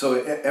 So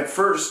at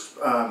first,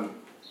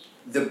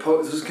 the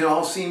poses can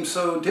all seem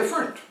so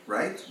different,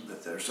 right?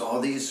 That there's all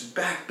these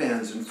back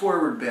bends and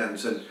forward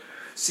bends and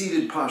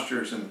seated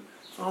postures and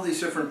all these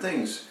different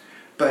things.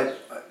 But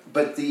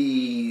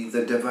the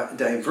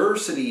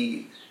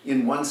diversity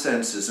in one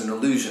sense is an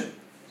illusion.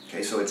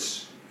 Okay, so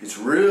it's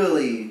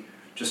really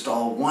just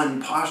all one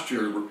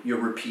posture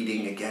you're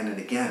repeating again and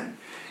again.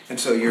 And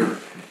so you're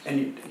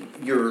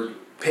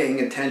paying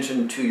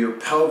attention to your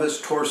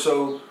pelvis,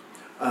 torso,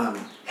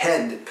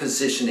 head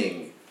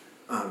positioning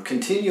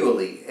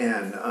continually,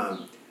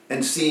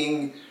 and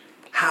seeing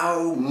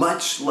how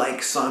much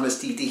like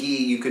samastitihi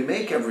you can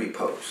make every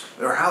pose,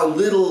 or how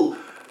little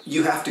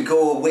you have to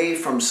go away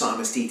from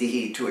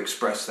samastitihi to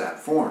express that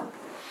form.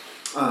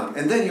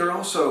 And then you're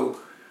also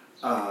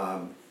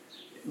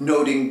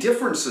noting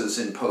differences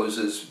in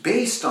poses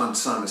based on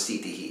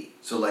samastitihi.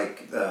 So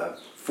like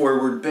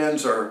forward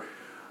bends are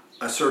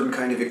a certain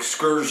kind of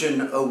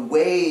excursion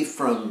away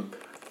from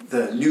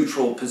the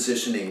neutral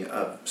positioning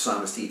of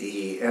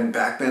samastitihi, and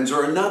back bends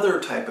are another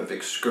type of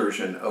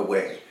excursion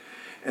away.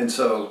 And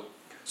so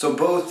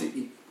both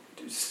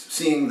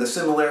seeing the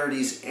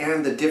similarities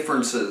and the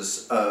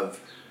differences of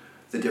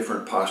the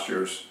different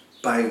postures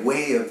by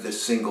way of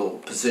this single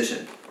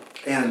position.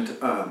 And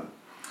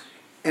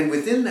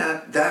within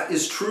that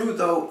is true,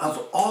 though,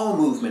 of all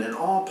movement and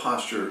all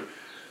posture.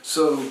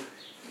 So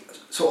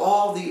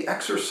all the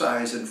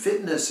exercise and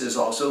fitness is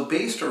also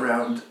based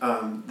around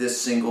this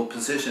single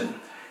position.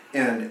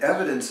 And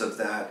evidence of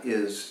that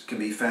can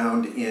be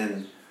found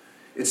in,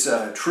 it's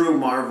a true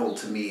marvel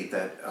to me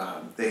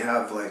that they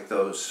have like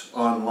those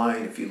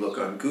online, if you look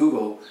on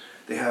Google,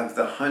 they have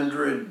the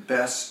 100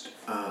 best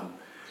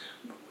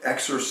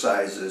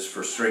exercises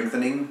for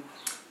strengthening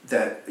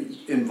that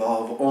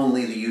involve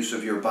only the use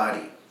of your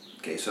body.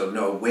 Okay, so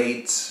no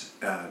weights,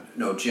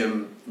 no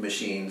gym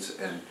machines,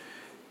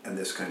 and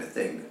this kind of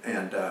thing.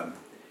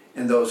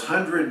 And those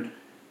 100,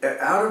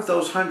 out of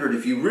those 100,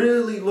 if you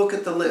really look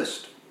at the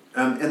list,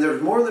 and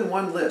there's more than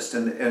one list,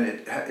 and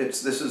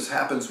this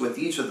happens with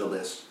each of the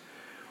lists,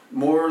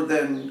 more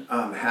than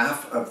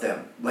half of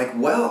them, like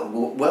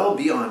well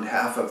beyond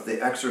half of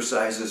the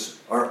exercises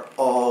are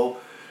all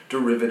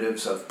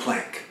derivatives of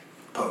plank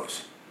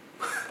pose.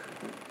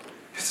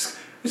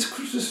 It's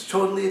just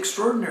totally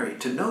extraordinary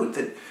to note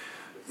that.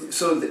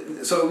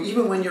 So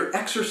even when you're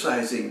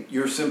exercising,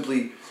 you're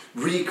simply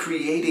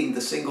recreating the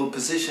single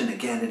position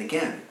again and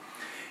again,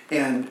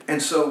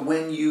 and so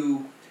when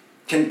you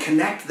can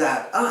connect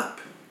that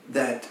up,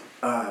 that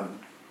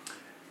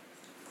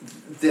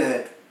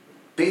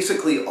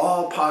basically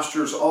all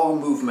postures, all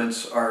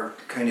movements are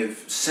kind of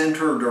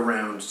centered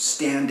around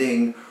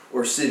standing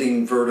or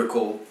sitting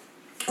vertical,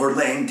 or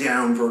laying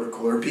down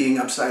vertical, or being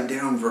upside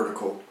down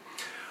vertical.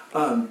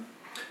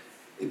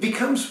 It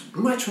becomes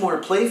much more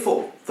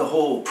playful, the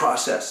whole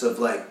process of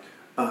like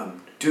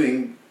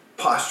doing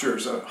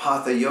postures of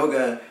Hatha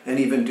yoga and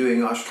even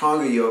doing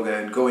Ashtanga yoga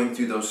and going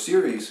through those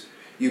series.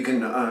 You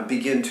can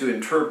begin to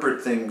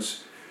interpret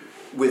things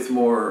with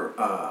more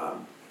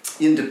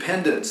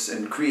independence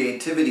and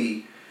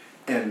creativity,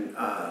 and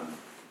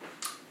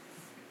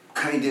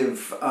kind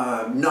of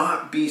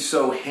not be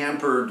so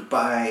hampered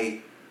by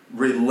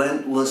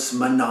relentless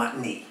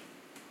monotony,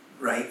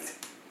 right?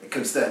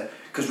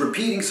 Because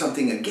repeating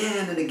something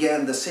again and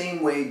again the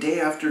same way, day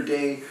after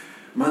day,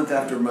 month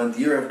after month,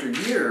 year after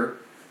year,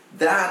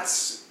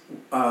 that's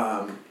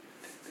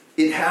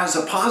it has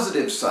a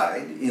positive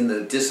side in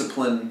the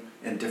discipline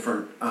and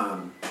different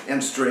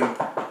and strength.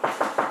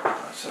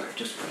 Sorry,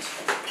 just one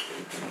second.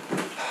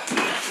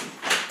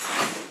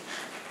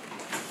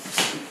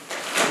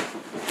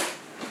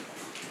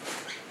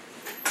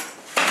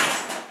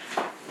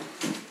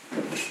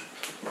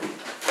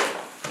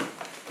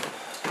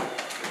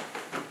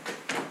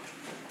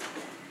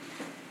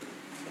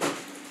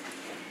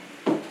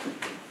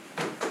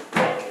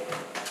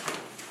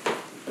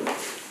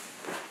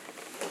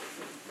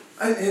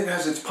 It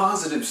has its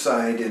positive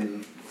side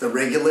in the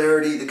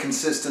regularity, the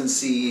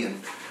consistency,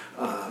 and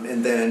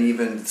then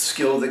even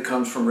skill that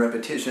comes from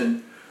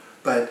repetition.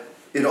 But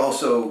it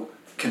also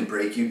can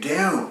break you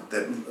down.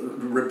 That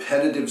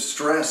repetitive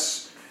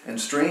stress and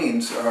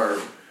strains are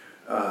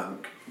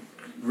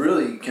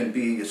really can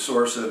be a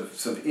source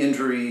of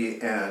injury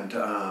and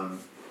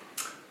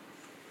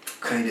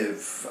kind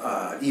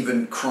of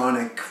even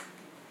chronic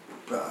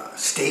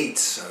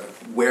states,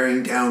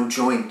 wearing down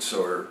joints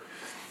or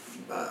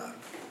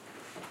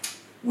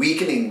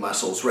weakening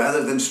muscles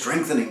rather than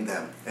strengthening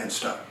them and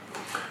stuff.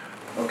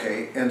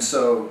 Okay, and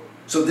so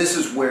this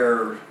is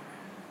where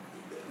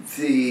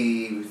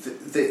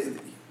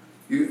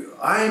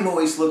I'm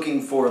always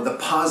looking for the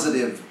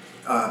positive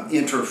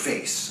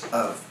interface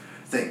of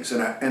things,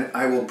 and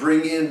I will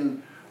bring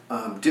in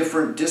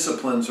different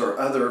disciplines or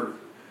other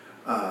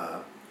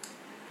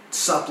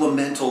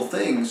supplemental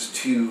things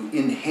to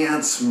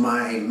enhance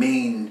my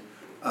main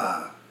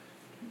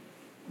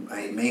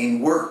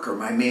work or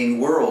my main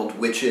world,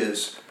 which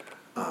is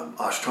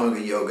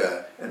Ashtanga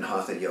yoga and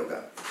Hatha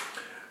yoga.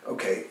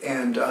 Okay,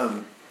 and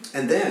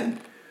then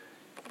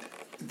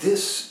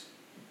this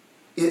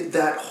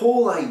that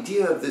whole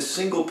idea of this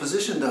single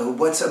position, though,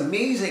 what's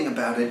amazing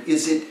about it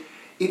is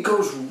it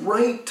goes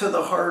right to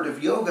the heart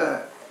of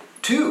yoga,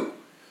 too.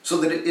 So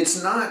that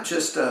it's not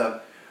just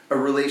a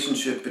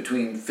relationship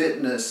between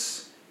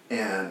fitness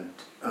and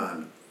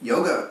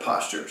yoga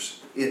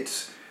postures.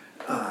 It's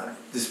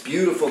this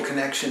beautiful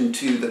connection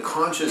to the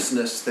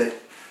consciousness that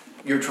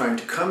you're trying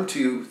to come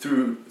to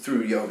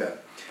through yoga.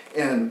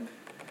 And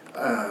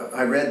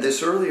I read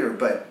this earlier,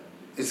 but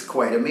it's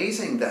quite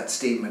amazing, that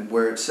statement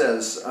where it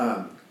says,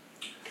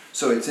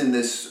 so it's in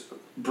this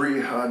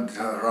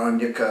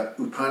Brihadaranyaka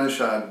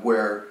Upanishad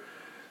where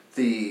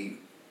it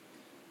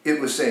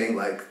was saying,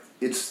 like,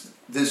 it's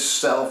this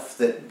self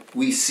that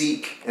we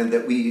seek and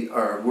that we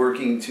are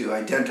working to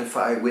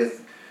identify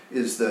with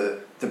is the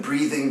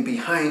breathing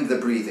behind the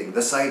breathing,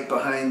 the sight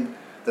behind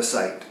the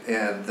sight,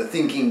 and the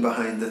thinking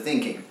behind the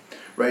thinking,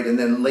 right? And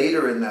then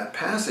later in that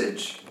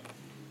passage,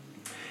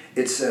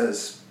 it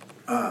says,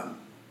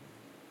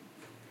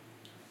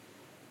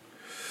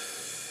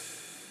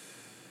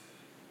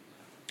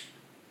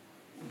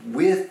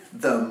 with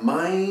the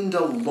mind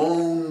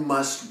alone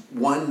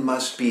one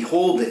must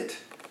behold it.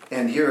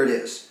 And here it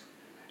is.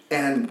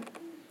 And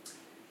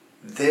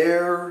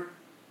there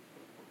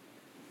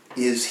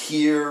is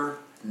here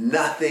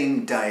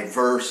nothing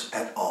diverse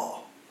at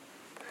all.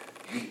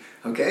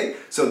 Okay?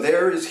 So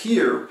there is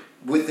here,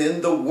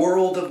 within the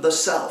world of the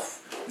self,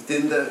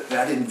 within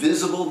that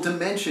invisible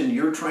dimension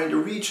you're trying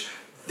to reach,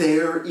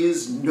 there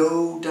is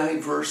no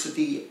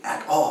diversity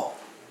at all.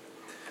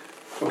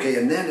 Okay,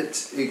 and then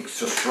it's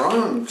a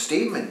strong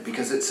statement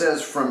because it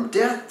says, from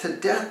death to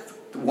death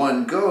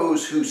one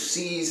goes who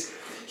sees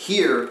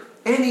here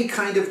any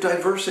kind of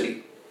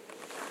diversity.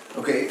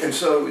 Okay, and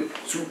so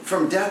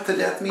from death to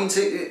death means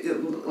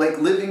like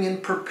living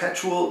in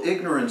perpetual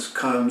ignorance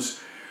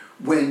comes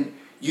when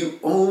you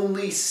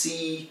only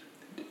see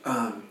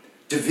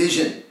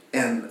division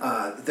and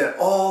that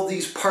all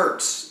these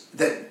parts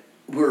that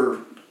we're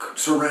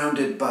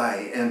surrounded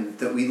by and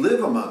that we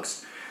live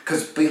amongst,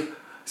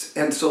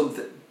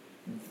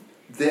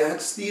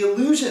 that's the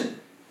illusion.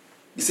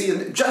 You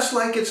see, just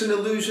like it's an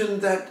illusion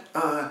that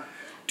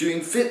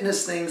doing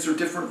fitness things are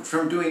different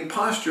from doing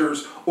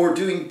postures, or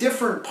doing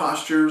different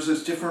postures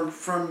is different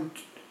from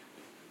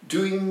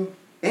doing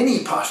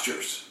any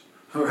postures,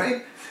 all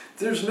right?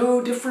 There's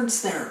no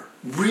difference there,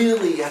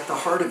 really, at the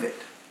heart of it.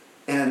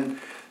 And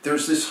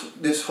there's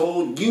this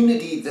whole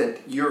unity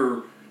that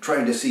you're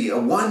trying to see, a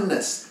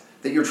oneness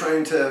that you're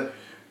trying to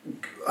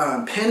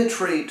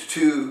penetrate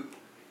to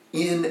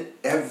in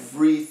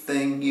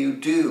everything you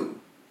do,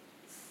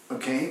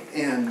 okay?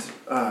 And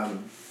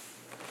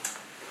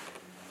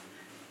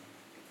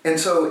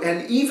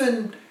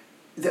even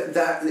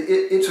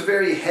it's a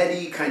very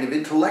heady kind of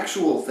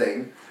intellectual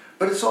thing,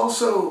 but it's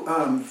also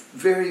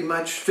very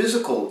much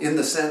physical in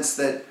the sense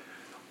that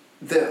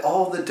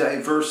all the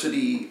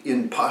diversity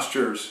in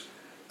postures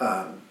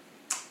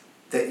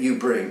that you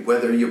bring,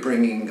 whether you're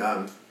bringing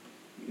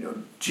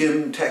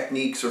gym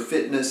techniques or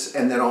fitness,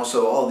 and then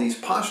also all these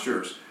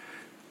postures,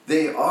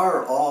 they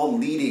are all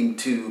leading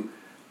to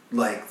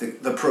like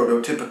the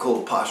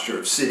prototypical posture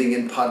of sitting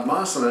in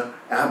Padmasana,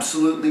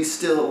 absolutely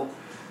still,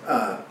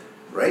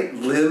 right?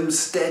 Limbs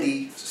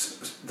steady,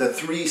 the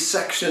three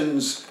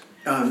sections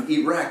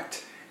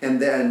erect, and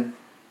then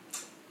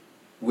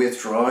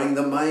withdrawing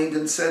the mind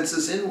and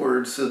senses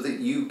inward so that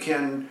you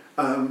can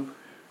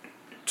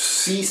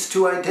cease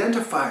to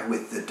identify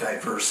with the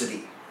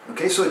diversity.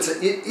 Okay, so it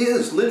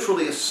is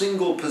literally a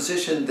single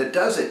position that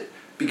does it,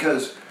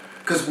 because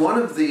one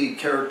of the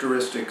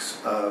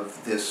characteristics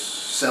of this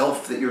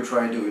self that you're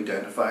trying to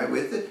identify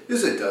with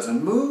is it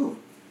doesn't move.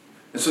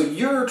 And so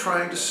you're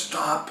trying to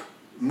stop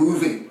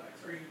moving.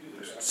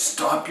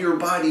 Stop your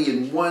body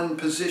in one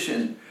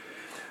position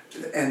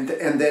and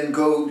then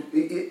go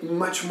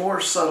much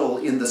more subtle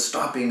in the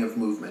stopping of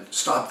movement.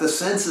 Stop the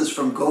senses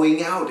from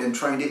going out and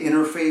trying to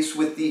interface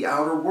with the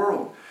outer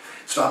world.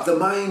 Stop the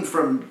mind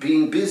from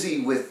being busy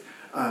with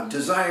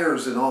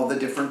desires and all the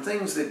different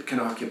things that can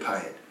occupy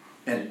it.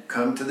 And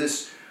come to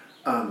this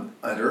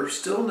utter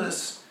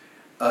stillness,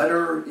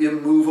 utter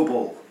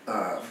immovable.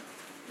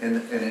 And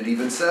it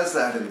even says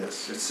that in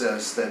this. It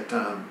says that,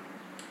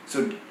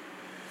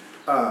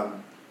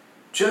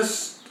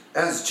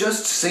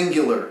 just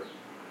singular,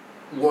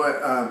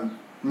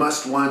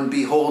 must one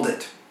behold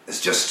it.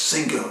 It's just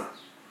singular.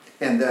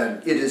 And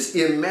then it is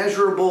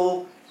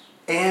immeasurable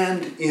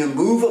and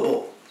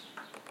immovable.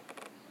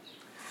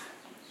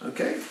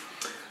 Okay?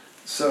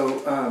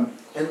 So,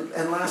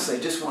 and lastly, I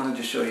just wanted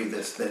to show you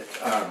this, that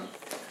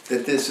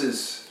this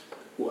is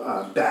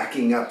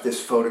backing up this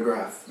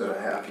photograph that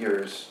I have here.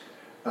 Is,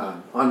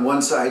 on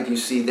one side, you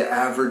see the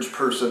average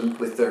person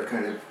with their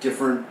kind of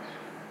different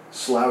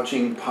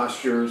slouching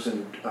postures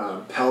and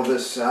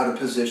pelvis out of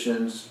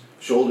positions,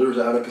 shoulders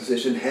out of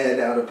position, head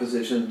out of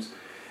positions.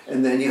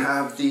 And then you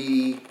have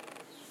the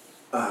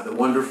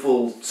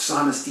wonderful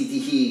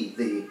Samastitihi,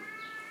 the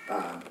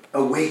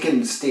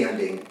awakened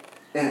standing.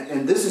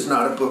 And this is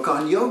not a book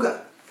on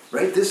yoga,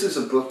 right? This is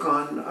a book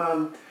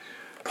on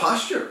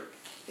posture.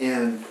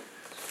 And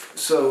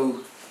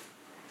so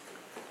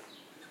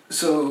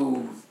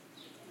so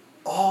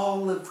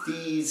all of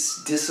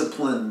these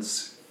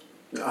disciplines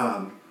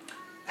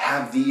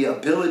have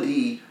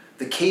the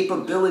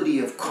capability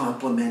of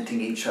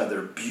complementing each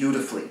other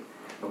beautifully.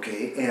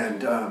 Okay,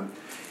 and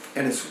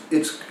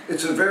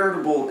it's a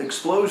veritable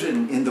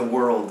explosion in the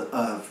world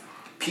of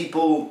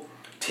people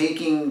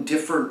taking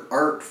different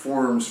art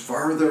forms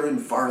farther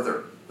and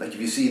farther. Like if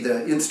you see the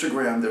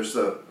Instagram, there's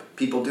the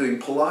people doing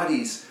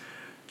Pilates,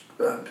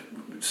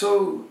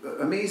 so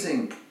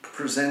amazing,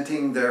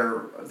 presenting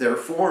their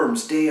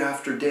forms day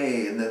after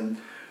day, and then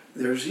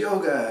there's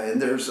yoga,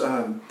 and there's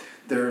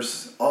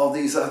all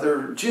these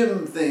other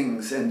gym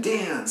things and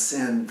dance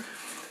and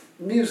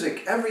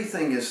music.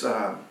 Everything is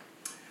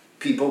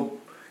people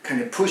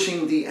kind of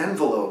pushing the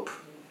envelope,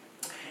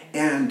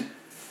 and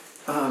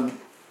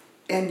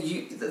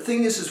the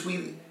thing is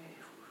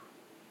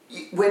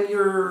when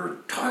you're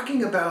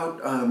talking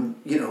about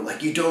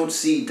like you don't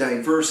see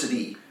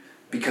diversity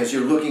because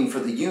you're looking for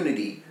the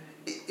unity,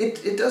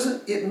 it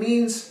doesn't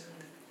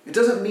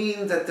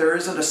mean that there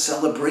isn't a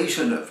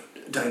celebration of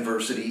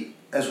diversity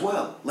as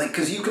well. Like,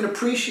 because you can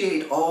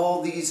appreciate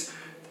all these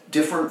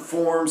different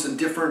forms and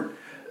different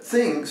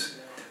things,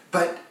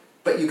 but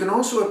you can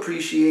also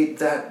appreciate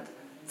that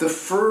the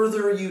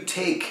further you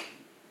take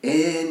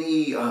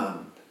any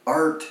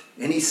art,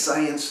 any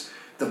science,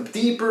 the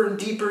deeper and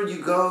deeper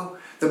you go,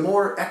 the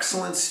more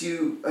excellence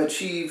you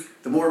achieve,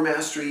 the more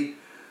mastery,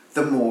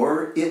 the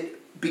more it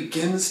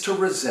begins to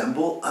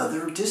resemble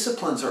other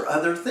disciplines or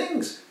other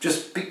things.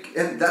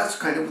 And that's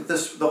kind of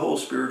the whole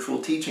spiritual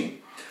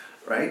teaching,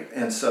 right?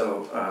 And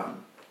so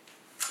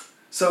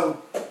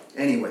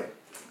anyway,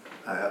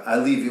 I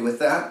leave you with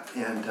that,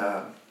 and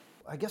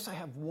I guess I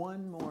have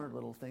one more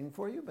little thing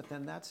for you, but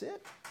then that's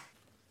it.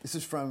 This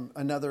is from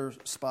another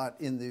spot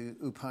in the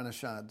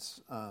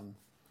Upanishads,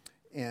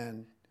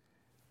 and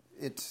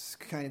it's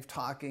kind of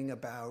talking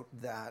about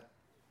that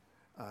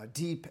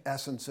deep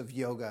essence of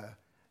yoga,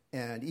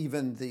 and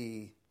even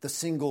the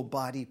single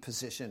body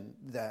position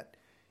that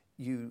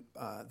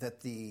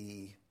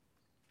the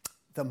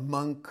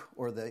monk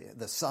or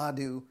the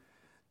sadhu,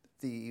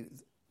 the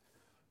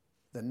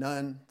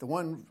nun, the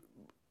one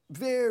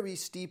very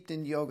steeped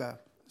in yoga.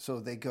 So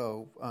they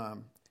go,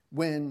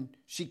 when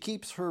she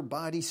keeps her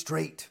body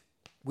straight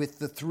with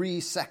the three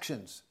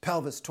sections,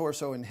 pelvis,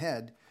 torso, and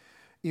head,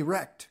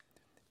 erect,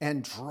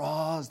 and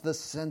draws the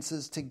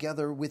senses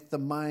together with the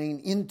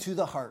mind into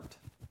the heart,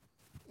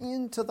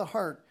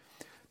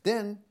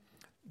 then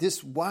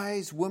this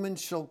wise woman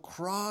shall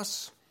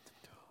cross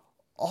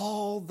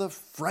all the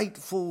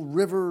frightful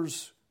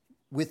rivers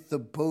with the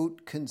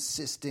boat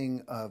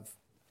consisting of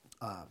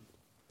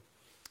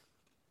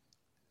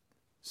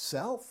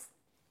self,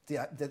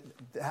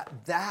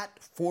 that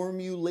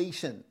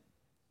formulation.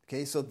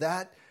 Okay, so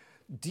that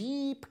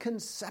deep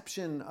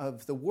conception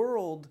of the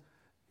world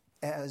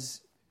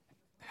as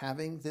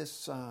having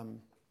this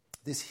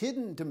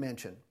hidden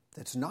dimension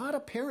that's not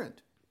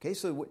apparent. Okay,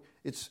 so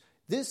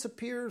this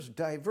appears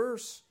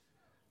diverse,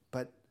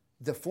 but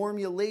the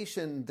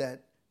formulation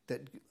that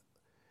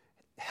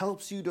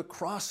helps you to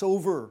cross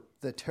over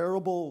the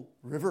terrible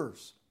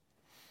rivers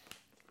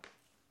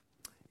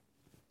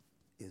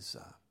is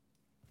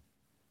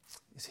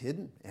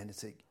hidden, and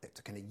it's a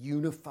kind of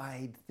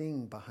unified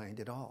thing behind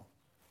it all.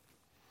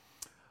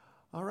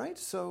 All right,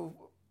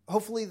 so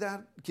hopefully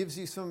that gives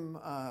you some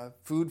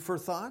food for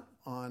thought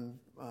on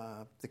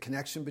the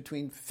connection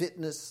between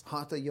fitness,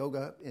 hatha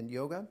yoga, and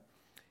yoga.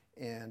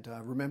 And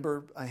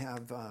remember, I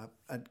have a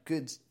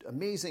good,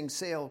 amazing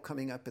sale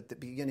coming up at the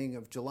beginning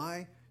of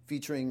July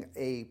featuring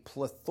a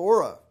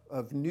plethora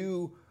of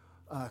new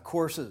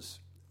courses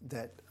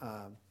that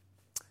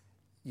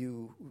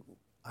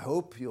I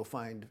hope you'll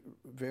find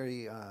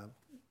very,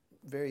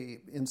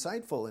 very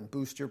insightful and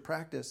boost your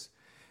practice.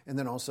 And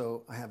then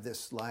also I have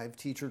this live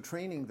teacher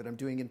training that I'm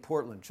doing in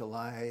Portland,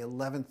 July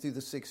 11th through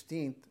the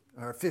 16th,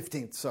 or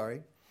 15th,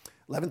 sorry,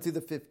 11th through the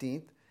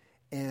 15th.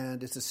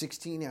 And it's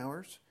 16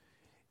 hours.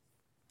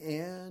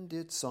 And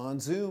it's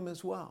on Zoom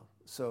as well.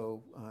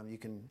 So you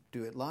can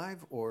do it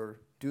live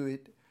or do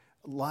it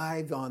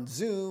live on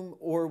Zoom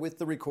or with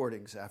the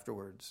recordings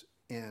afterwards.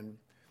 And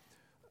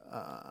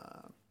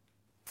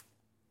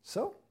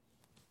so,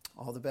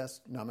 all the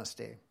best.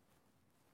 Namaste.